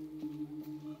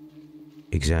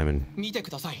 Examine. 見てく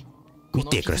ださい。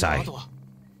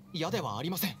嫌ではあ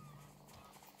りません。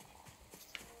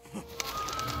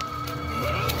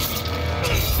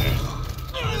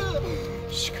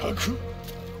四角？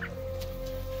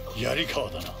槍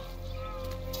川だな。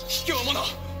卑怯者！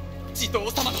地と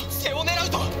王様の背を狙う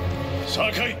と。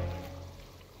酒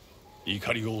井、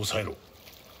怒りを抑えろ。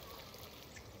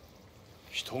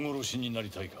人殺しにな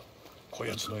りたいか、こ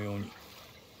やつのように。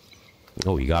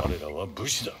Oh, you got him. 彼らは武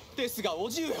士だ。ですがお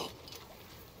じゅうよ、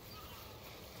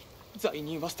罪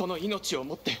人はその命を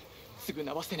もって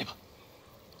償わせねば。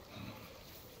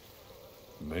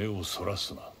目をそら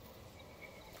すな。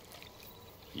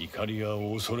怒りや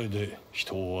恐れで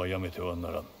人を殺めてはな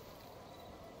らん。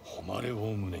誉れを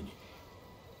胸に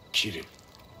切れ。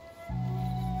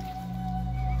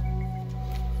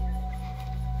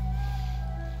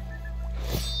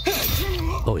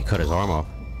Oh, he cut his arm off.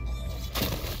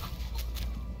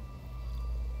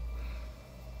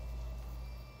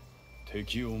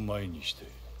 敵を前にして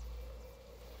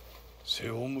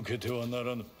背を向けてはな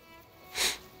らぬ。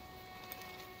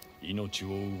命を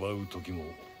奪う時も。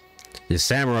 The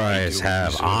samurais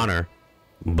have honor,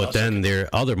 but then their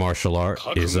other martial art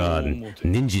is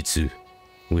ninjutsu,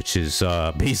 which is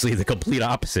basically the complete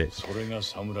opposite. それが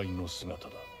侍の姿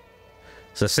だ。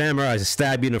 So samurais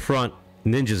stab you in the front,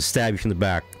 ninjas stab you from the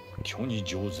back. 虚に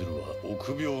乗ずるは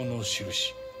臆病の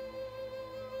印。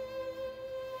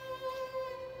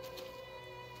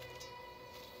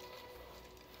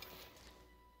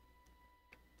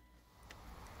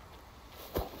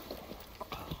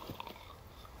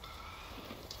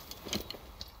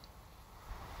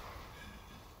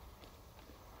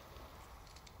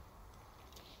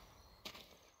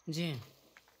ジン、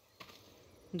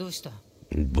どうした？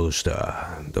どうし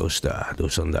た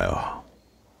んだよ。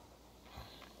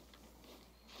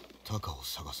タカを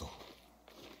探そ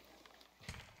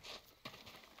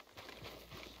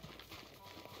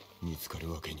う。見つかる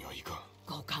わけにはいかん。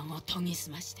五感を研ぎ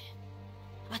澄まして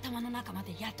頭の中ま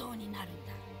で野党になるん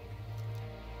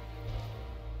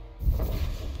だ。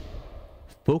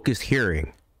Focused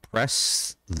hearing.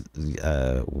 Press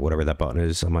whatever that button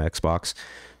is on my Xbox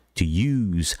to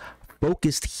use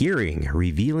focused hearing,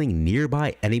 revealing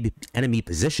nearby enemy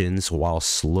positions while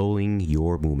slowing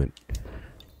your movement.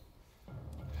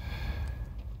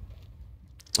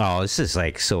 Oh, this is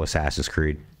like so Assassin's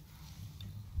Creed.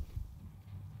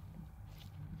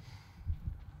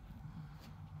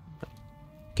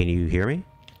 Can you hear me?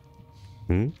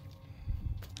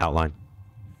 Outline.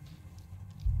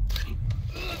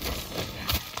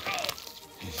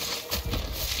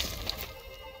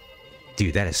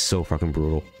 Dude, that is so fucking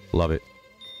brutal. Love it.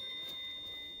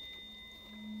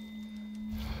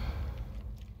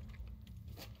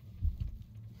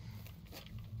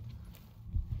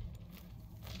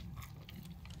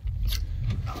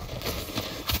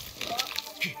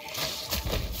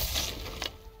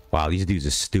 Wow, these dudes are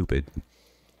stupid.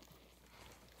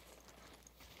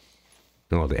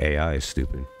 No, the AI is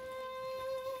stupid.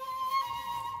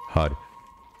 HUD.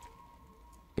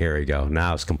 There we go.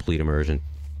 Now it's complete immersion.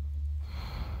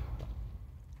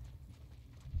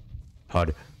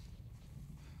 HUD.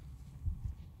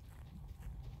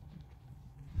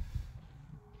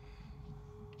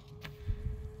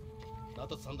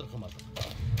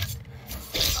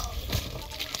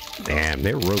 Damn,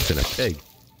 they're roasting a pig.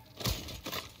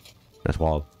 That's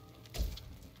wild.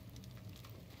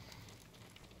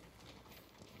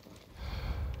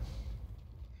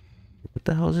 What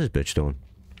the hell is this bitch doing?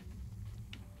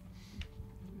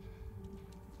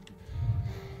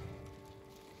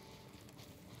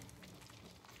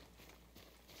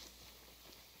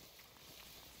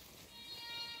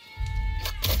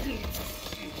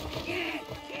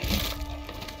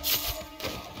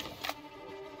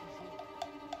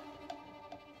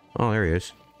 Oh, there he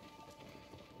is.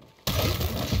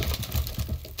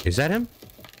 Is that him?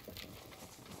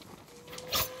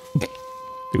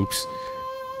 Oops.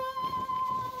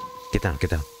 Get down, get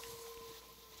down.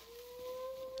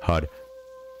 HUD.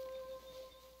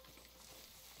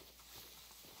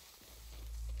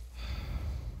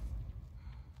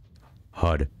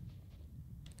 HUD.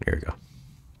 There we go.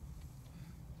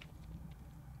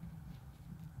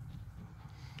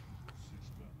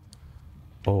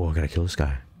 Oh, I gotta kill this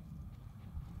guy.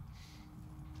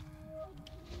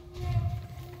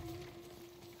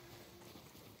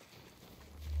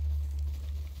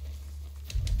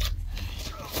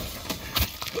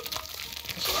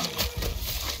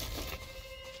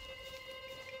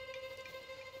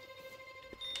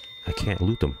 I can't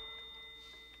loot them.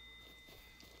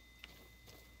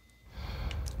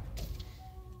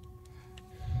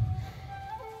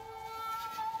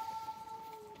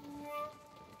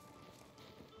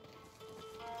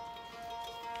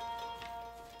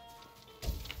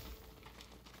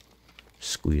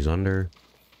 Squeeze under.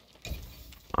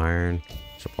 Iron.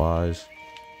 Supplies.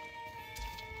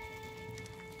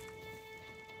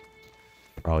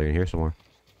 Probably in here somewhere.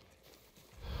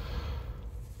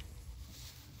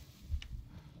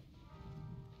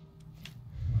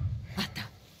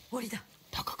 檻だ。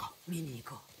タカか。見に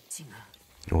行こう。違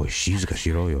う。おい、静かし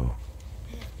ろよ。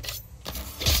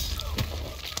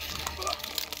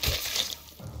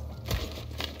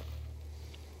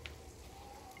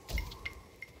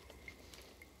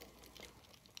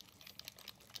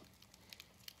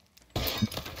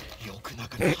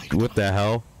What the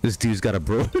hell? This dude's got a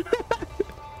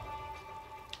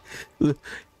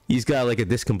He's got like a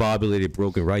discombobulated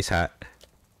broken rice hat.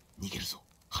 逃げるぞ。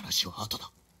話は後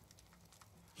だ。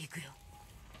行くよ。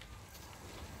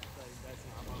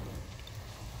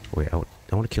 Wait, I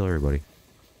want to kill everybody.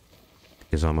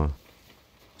 Because I'm a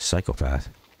psychopath.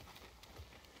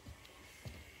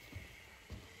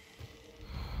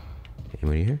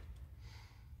 Anybody here?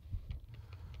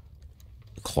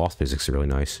 The cloth physics are really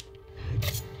nice.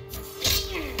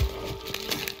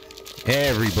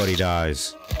 Everybody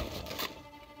dies.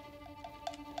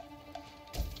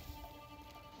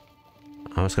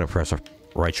 I'm just gonna press a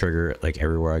right trigger like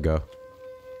everywhere I go.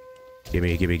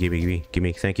 Gimme.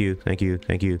 Thank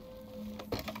you.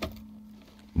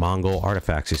 Mongol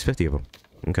artifacts. There's 50 of them.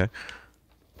 Okay.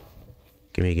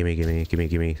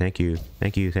 Gimme. Thank you.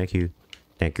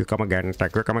 Come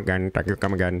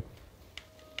again.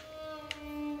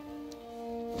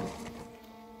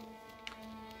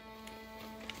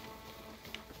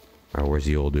 Alright, where's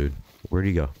the old dude? Where'd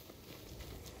he go?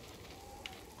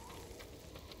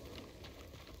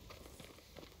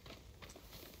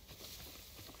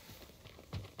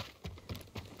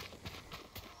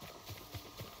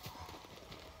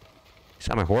 Is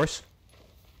that my horse?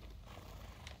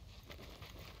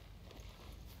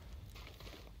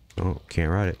 Oh,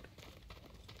 can't ride it.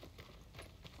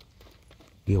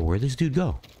 Yo, where'd this dude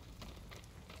go?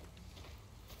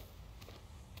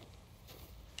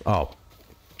 Oh.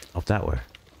 Up that way.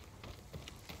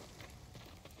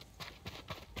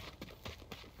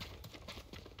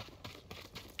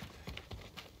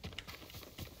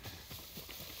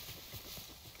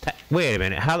 Wait a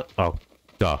minute, how... Oh,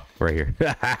 duh, right here.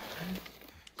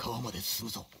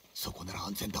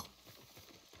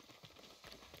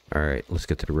 Alright, let's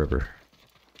get to the river.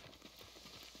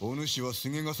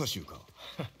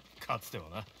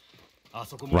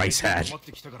 Rice hat.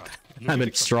 I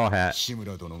meant straw hat.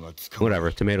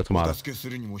 Whatever, tomato.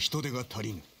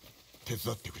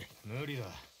 無理だ。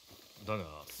だ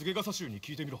が、菅笠衆に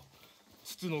聞いてみろ。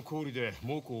筒の氷で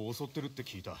猛虎を襲ってるって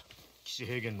聞いた。岸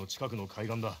平原の近くの海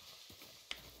岸だ。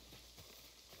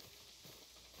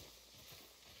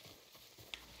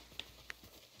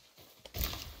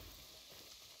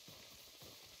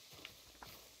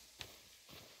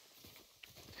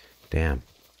Damn.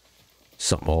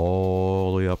 Something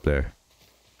all the way up there.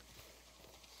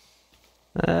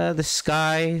 The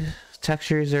sky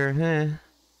textures are,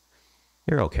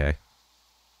 they're okay.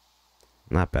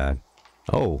 Not bad.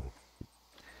 Oh.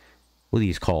 What are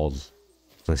these called?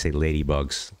 Let's say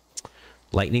ladybugs.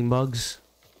 Lightning bugs?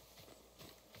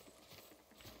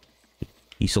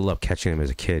 Used to love catching them as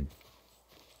a kid.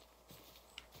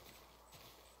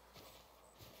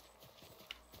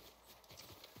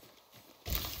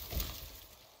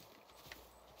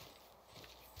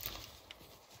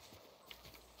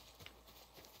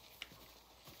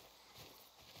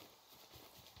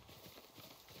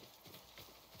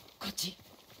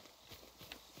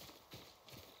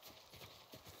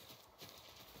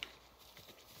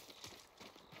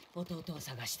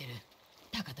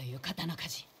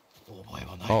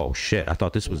 Oh shit, I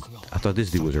thought this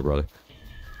dude was her brother.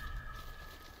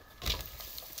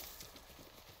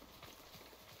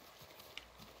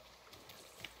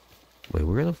 Wait,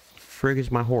 where the frig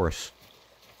is my horse?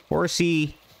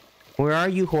 Horsey! Where are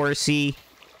you, Horsey?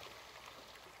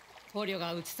 捕虜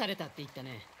が移されたって言った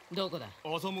ね。どこだ？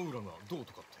麻の浦がどう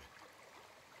とかって。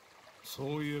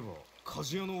そういえば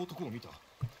鍛冶屋の男を見た。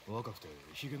若くて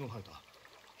ヒゲの生えた。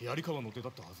槍川の手だ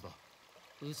ったはずだ。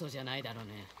嘘じゃないだろう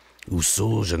ね。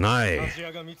嘘じゃない。鍛冶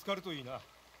屋が見つかるといいな。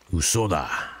嘘だ。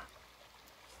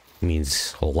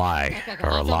means a lie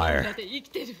or a liar.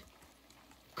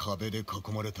 壁で囲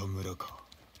まれた村か。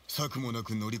策もな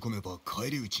く乗り込めば返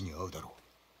り討ちに遭うだろ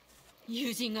う。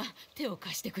友人が手を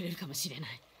貸してくれるかもしれな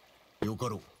い。よか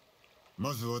ろう。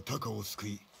まずはタカを救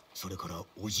い、それから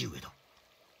叔父上だ。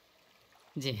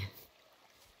ジン。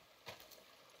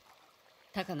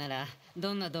タカなら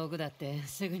どんな道具だって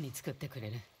すぐに作ってくれ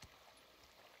る。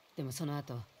でもその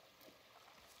後、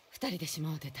二人で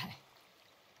島を出たい。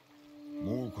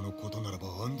もうこのことならば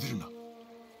案ずるな。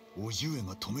叔父上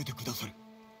が止めてくださる。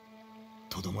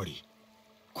とどまり、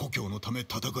故郷のため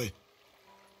戦え。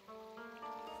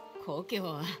故郷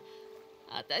は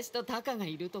私とタカが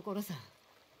いるところさ。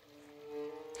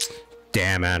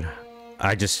Damn man,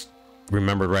 I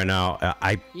remembered right now.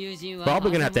 I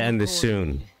probably gonna have to end this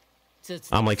soon.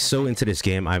 I'm like so into this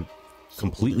game, I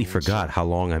completely forgot how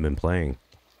long I've been playing.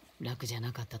 This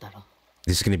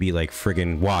is gonna be like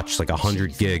friggin' watch like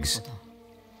 100 gigs,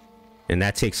 and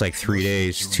that takes like 3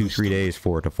 days, 2-3 days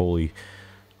for it to fully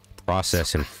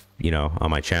process and you know on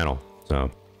my channel.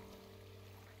 So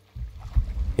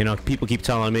you know, people keep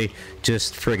telling me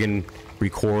just friggin'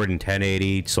 record in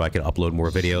 1080 so I can upload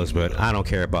more videos, but I don't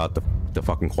care about the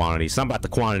fucking quantity. It's not about the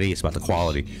quantity, it's about the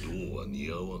quality.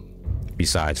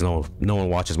 Besides, no one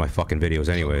watches my fucking videos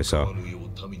anyway, so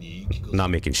I'm not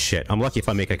making shit. I'm lucky if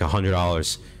I make like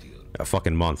 $100 a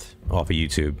fucking month off of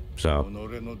YouTube. So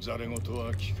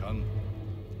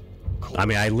I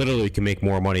mean, I literally can make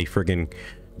more money friggin'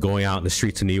 going out in the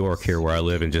streets of New York here where I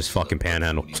live and just fucking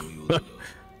panhandle.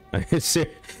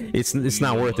 It's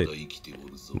not worth it,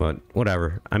 but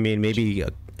whatever. I mean, maybe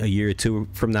a year or two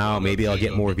from now, maybe I'll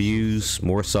get more views,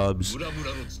 more subs,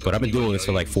 but I've been doing this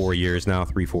for like 4 years now,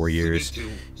 3-4 years,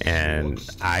 and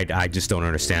I just don't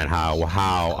understand how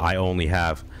I only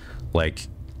have like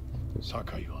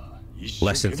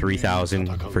less than 3,000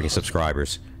 freaking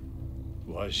subscribers.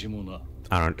 I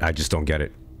just don't get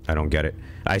it. I don't get it.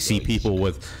 I see people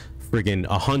with friggin'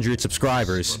 100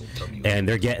 subscribers and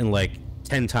they're getting like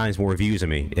 10 times more views than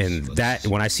me, and that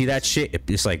when I see that shit,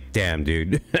 it's like, damn,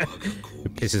 dude.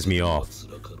 It pisses me off.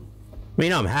 I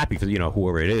mean, I'm happy for, you know,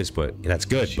 whoever it is, but that's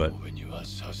good, but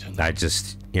I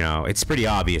just, you know, it's pretty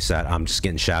obvious that I'm just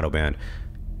getting shadow banned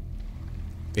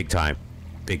big time,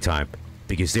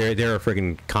 because there are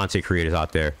friggin' content creators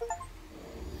out there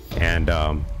and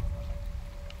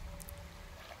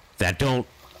that don't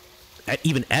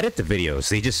even edit the videos.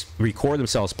 They just record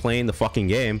themselves playing the fucking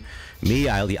game. Me,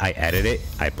 I edit it.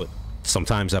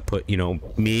 Sometimes I put, you know,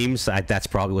 memes. That's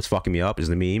probably what's fucking me up, is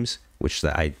the memes, which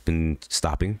I've been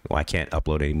stopping. Well, I can't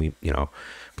upload any, you know,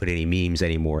 put any memes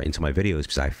anymore into my videos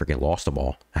because I freaking lost them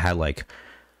all. I had like,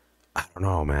 I don't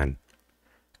know, man,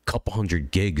 a couple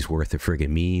 100 gigs worth of friggin'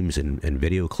 memes and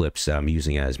video clips that I'm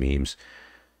using as memes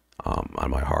on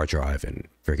my hard drive, and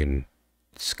friggin'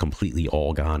 it's completely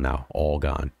all gone now, all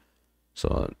gone.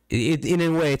 So in a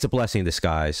way, it's a blessing in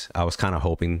disguise. I was kind of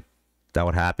hoping that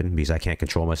would happen because I can't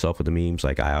control myself with the memes.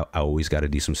 Like I always got to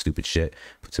do some stupid shit,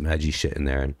 put some edgy shit in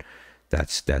there, and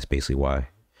that's basically why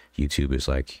YouTube is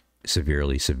like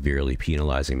severely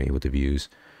penalizing me with the views.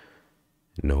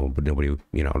 No, but nobody,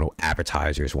 you know, no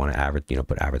advertisers want to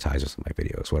put advertisers in my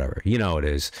videos, whatever. You know it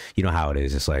is. You know how it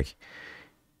is. It's like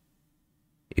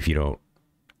if you don't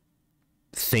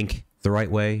think the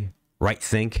right way,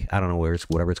 think, I don't know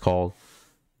whatever it's called,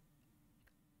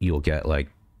 you'll get like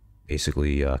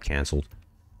basically canceled.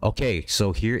 Okay,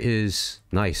 so here is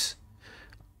nice.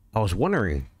 I was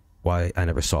wondering why I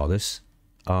never saw this.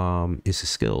 Is the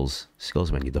skills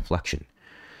menu, deflection,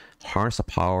 harness the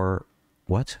power.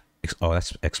 What? Oh,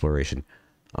 that's exploration.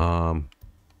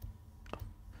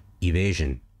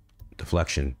 Evasion,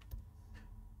 deflection.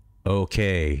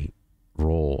 Okay,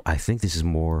 roll. I think this is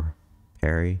more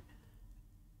parry.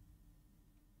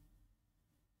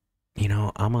 You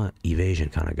know, I'm a evasion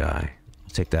kind of guy. I'll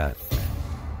take that.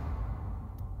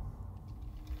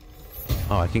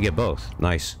 Oh, I can get both.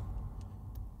 Nice.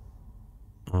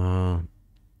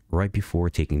 Right before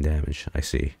taking damage. I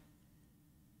see.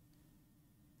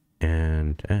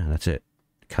 And that's it.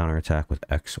 Counterattack with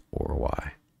X or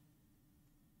Y.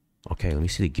 Okay, let me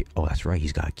see the gear. Oh, that's right.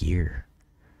 He's got gear.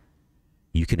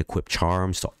 You can equip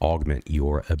charms to augment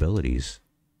your abilities.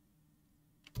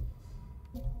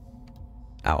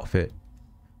 Outfit,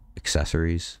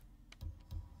 accessories.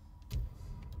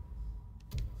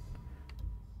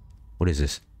 What is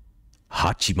this?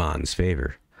 Hachiman's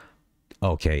favor.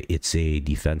 Okay, it's a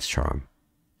defense charm.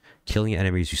 Killing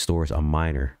enemies restores a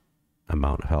minor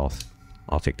amount of health.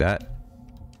 I'll take that.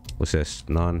 What's this?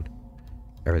 None.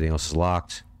 Everything else is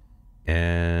locked.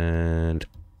 And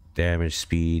damage,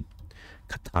 speed,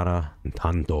 katana, and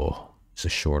tando. It's a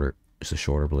shorter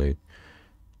blade.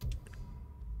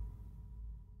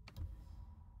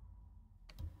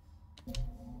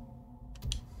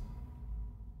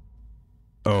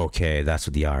 Okay, that's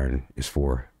what the iron is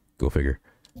for. Go figure.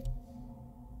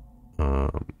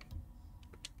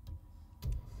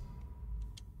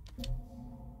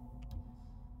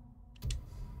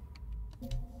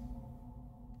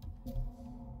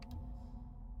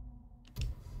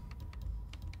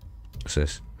 What's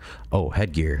this? Oh,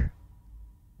 headgear.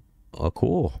 Oh,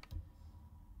 cool.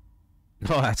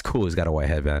 Oh, that's cool. He's got a white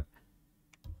headband.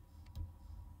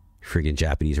 Friggin'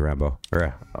 Japanese Rambo.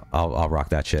 Or, I'll rock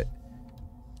that shit.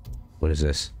 What is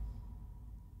this?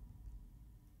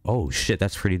 Oh shit,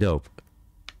 that's pretty dope.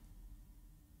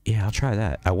 Yeah, I'll try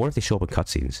that. I wonder if they show up in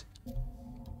cutscenes.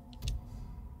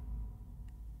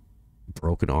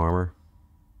 Broken armor.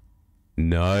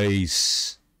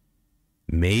 Nice.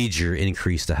 Major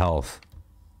increase to health.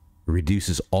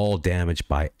 Reduces all damage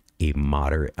by a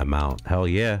moderate amount. Hell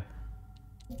yeah.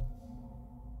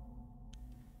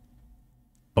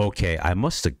 Okay,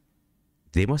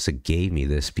 they must have gave me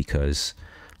this because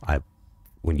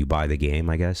when you buy the game,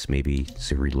 I guess, maybe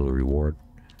it's a little reward.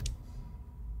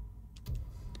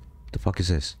 The fuck is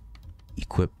this?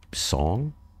 Equip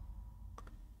song?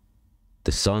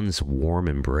 The sun's warm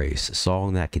embrace. A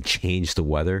song that can change the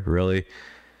weather, really?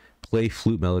 Play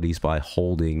flute melodies by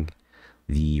holding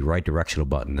the right directional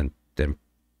button and then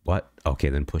what? Okay,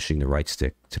 then pushing the right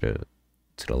stick to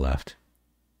the left.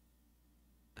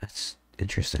 That's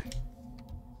interesting.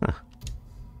 Huh.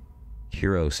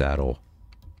 Hero saddle.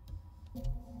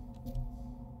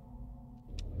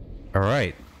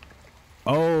 Alright.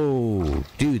 Oh,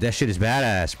 dude, that shit is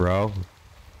badass, bro.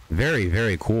 Very,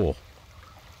 very cool.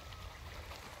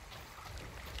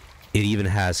 It even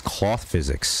has cloth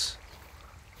physics.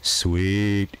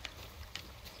 Sweet.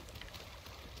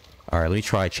 Alright, let me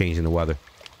try changing the weather.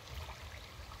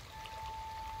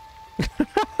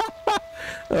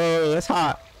 Oh, that's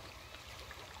hot.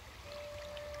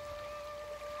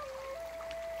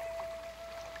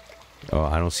 Oh,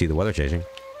 I don't see the weather changing.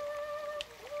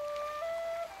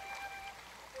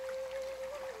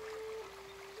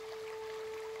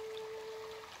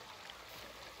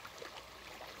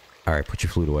 Alright, put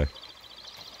your flute away.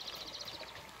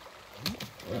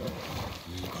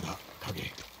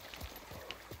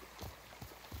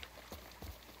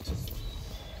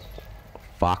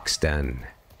 Fox Den.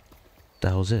 What the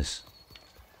hell is this?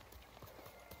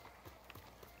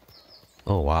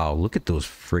 Oh wow, look at those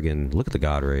friggin', look at the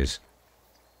god rays.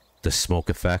 The smoke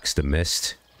effects, the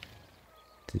mist.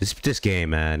 This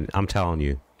game, man, I'm telling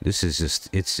you, this is just,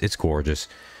 it's gorgeous.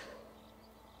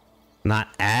 Not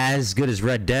as good as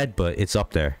Red Dead, but it's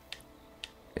up there.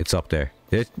 It's up there.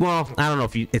 Well, I don't know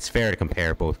if it's fair to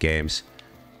compare both games.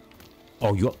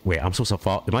 Oh, wait, I'm supposed to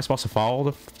follow, am I supposed to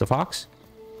follow the fox?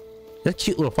 That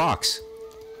cute little fox.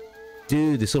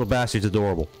 Dude, this little bastard's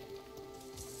adorable.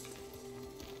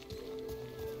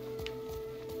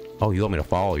 Oh, you want me to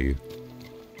follow you?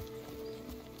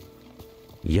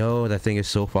 Yo, that thing is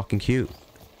so fucking cute.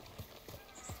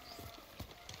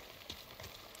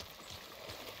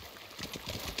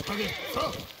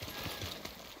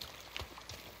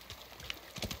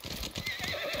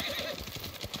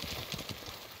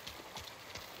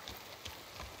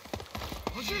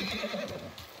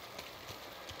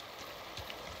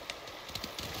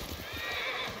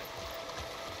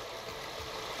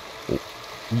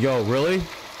 Yo, really?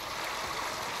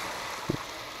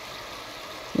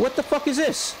 What the fuck is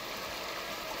this?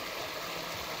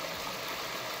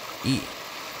 You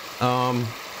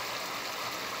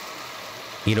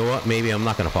know what? Maybe I'm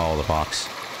not gonna follow the fox.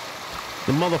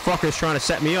 The motherfucker's trying to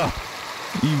set me up.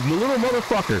 You little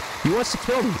motherfucker. He wants to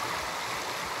kill me.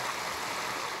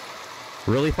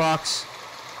 Really, fox?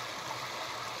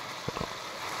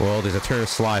 Well, there's a turn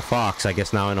sly fox. I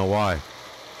guess now I know why.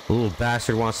 The little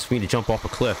bastard wants me to jump off a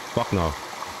cliff. Fuck no.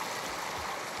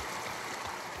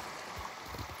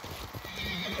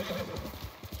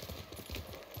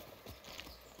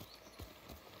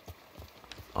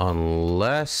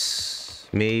 Unless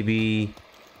maybe.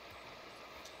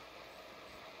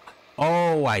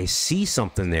 Oh, I see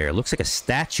something there. It looks like a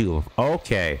statue of.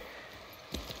 Okay.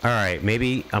 All right.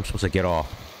 Maybe I'm supposed to get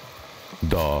off.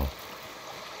 Duh.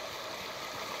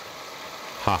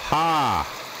 Ha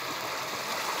ha.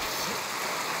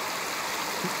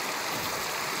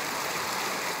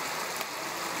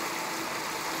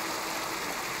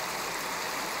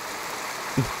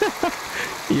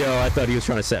 Yo, I thought he was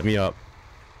trying to set me up.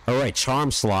 Alright,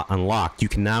 charm slot unlocked. You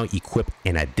can now equip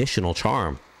an additional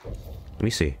charm. Let me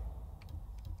see.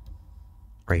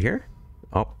 Right here?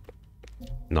 Oh.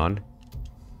 None.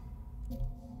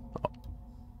 Oh.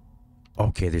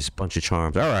 Okay, there's a bunch of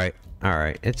charms. Alright.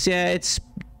 Alright. It's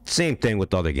same thing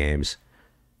with other games.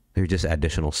 They're just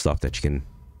additional stuff that you can...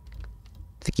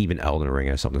 I think even Elden Ring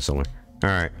has something similar.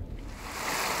 Alright.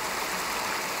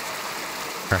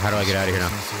 How do I get out of here now?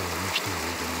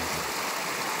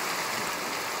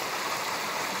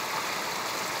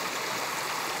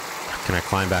 Can I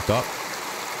climb back up?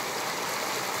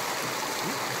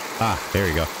 Ah, there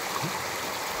you go.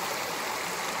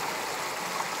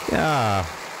 Yeah,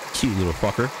 cute little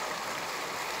fucker.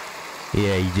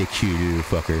 Yeah, you a cute little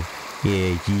fucker.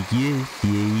 Yeah, he is.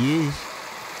 Yeah, he is.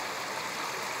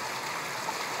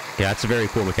 Yeah, that's a very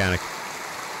cool mechanic.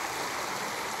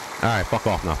 Alright, fuck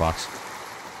off now, Fox.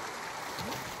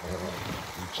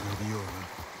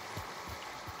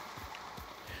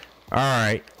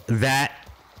 Alright, that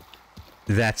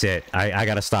that's it. I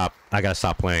gotta stop. I gotta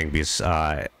stop playing because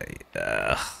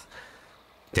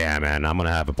damn, man, I'm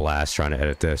gonna have a blast trying to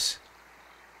edit this.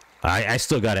 I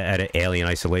still gotta edit Alien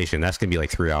Isolation. That's gonna be like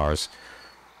 3 hours.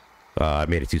 I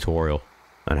made a tutorial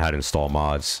on how to install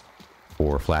mods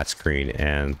for flat screen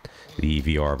and the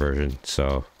VR version.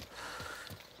 So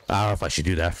I don't know if I should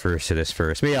do that first or this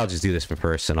first. Maybe I'll just do this one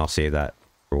first and I'll save that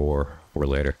for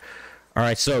later. All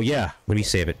right, so yeah, let me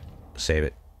save it. Save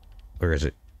it. Where is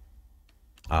it?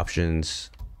 Options.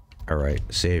 All right,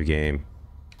 save game.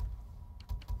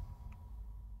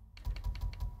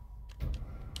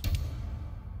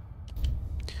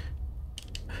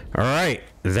 All right,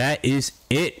 that is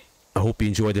it. I hope you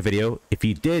enjoyed the video. If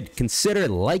you did, consider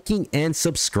liking and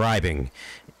subscribing.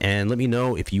 And let me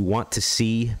know if you want to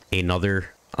see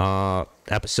another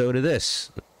episode of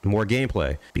this. More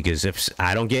gameplay. Because if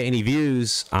I don't get any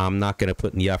views, I'm not going to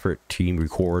put in the effort to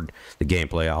record the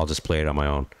gameplay. I'll just play it on my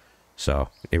own. So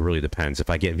it really depends. If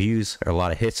I get views or a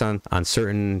lot of hits on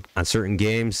certain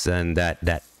games, then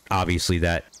that obviously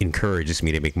that encourages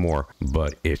me to make more.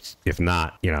 But if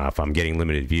not, you know, if I'm getting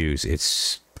limited views,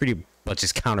 it's pretty much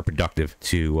just counterproductive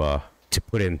to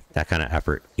put in that kind of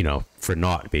effort, you know, for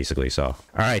naught, basically. So all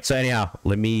right, so anyhow,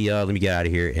 let me get out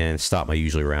of here and stop my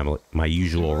usual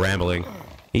rambling.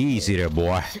 Easy there,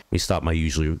 boy. Let me stop my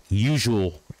usual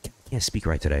can't speak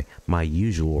right today. My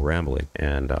usual rambling,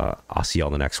 and I'll see y'all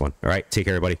in the next one. All right, take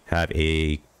care, everybody. Have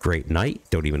a great night.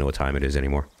 Don't even know what time it is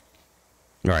anymore.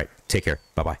 All right, take care.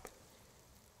 Bye-bye.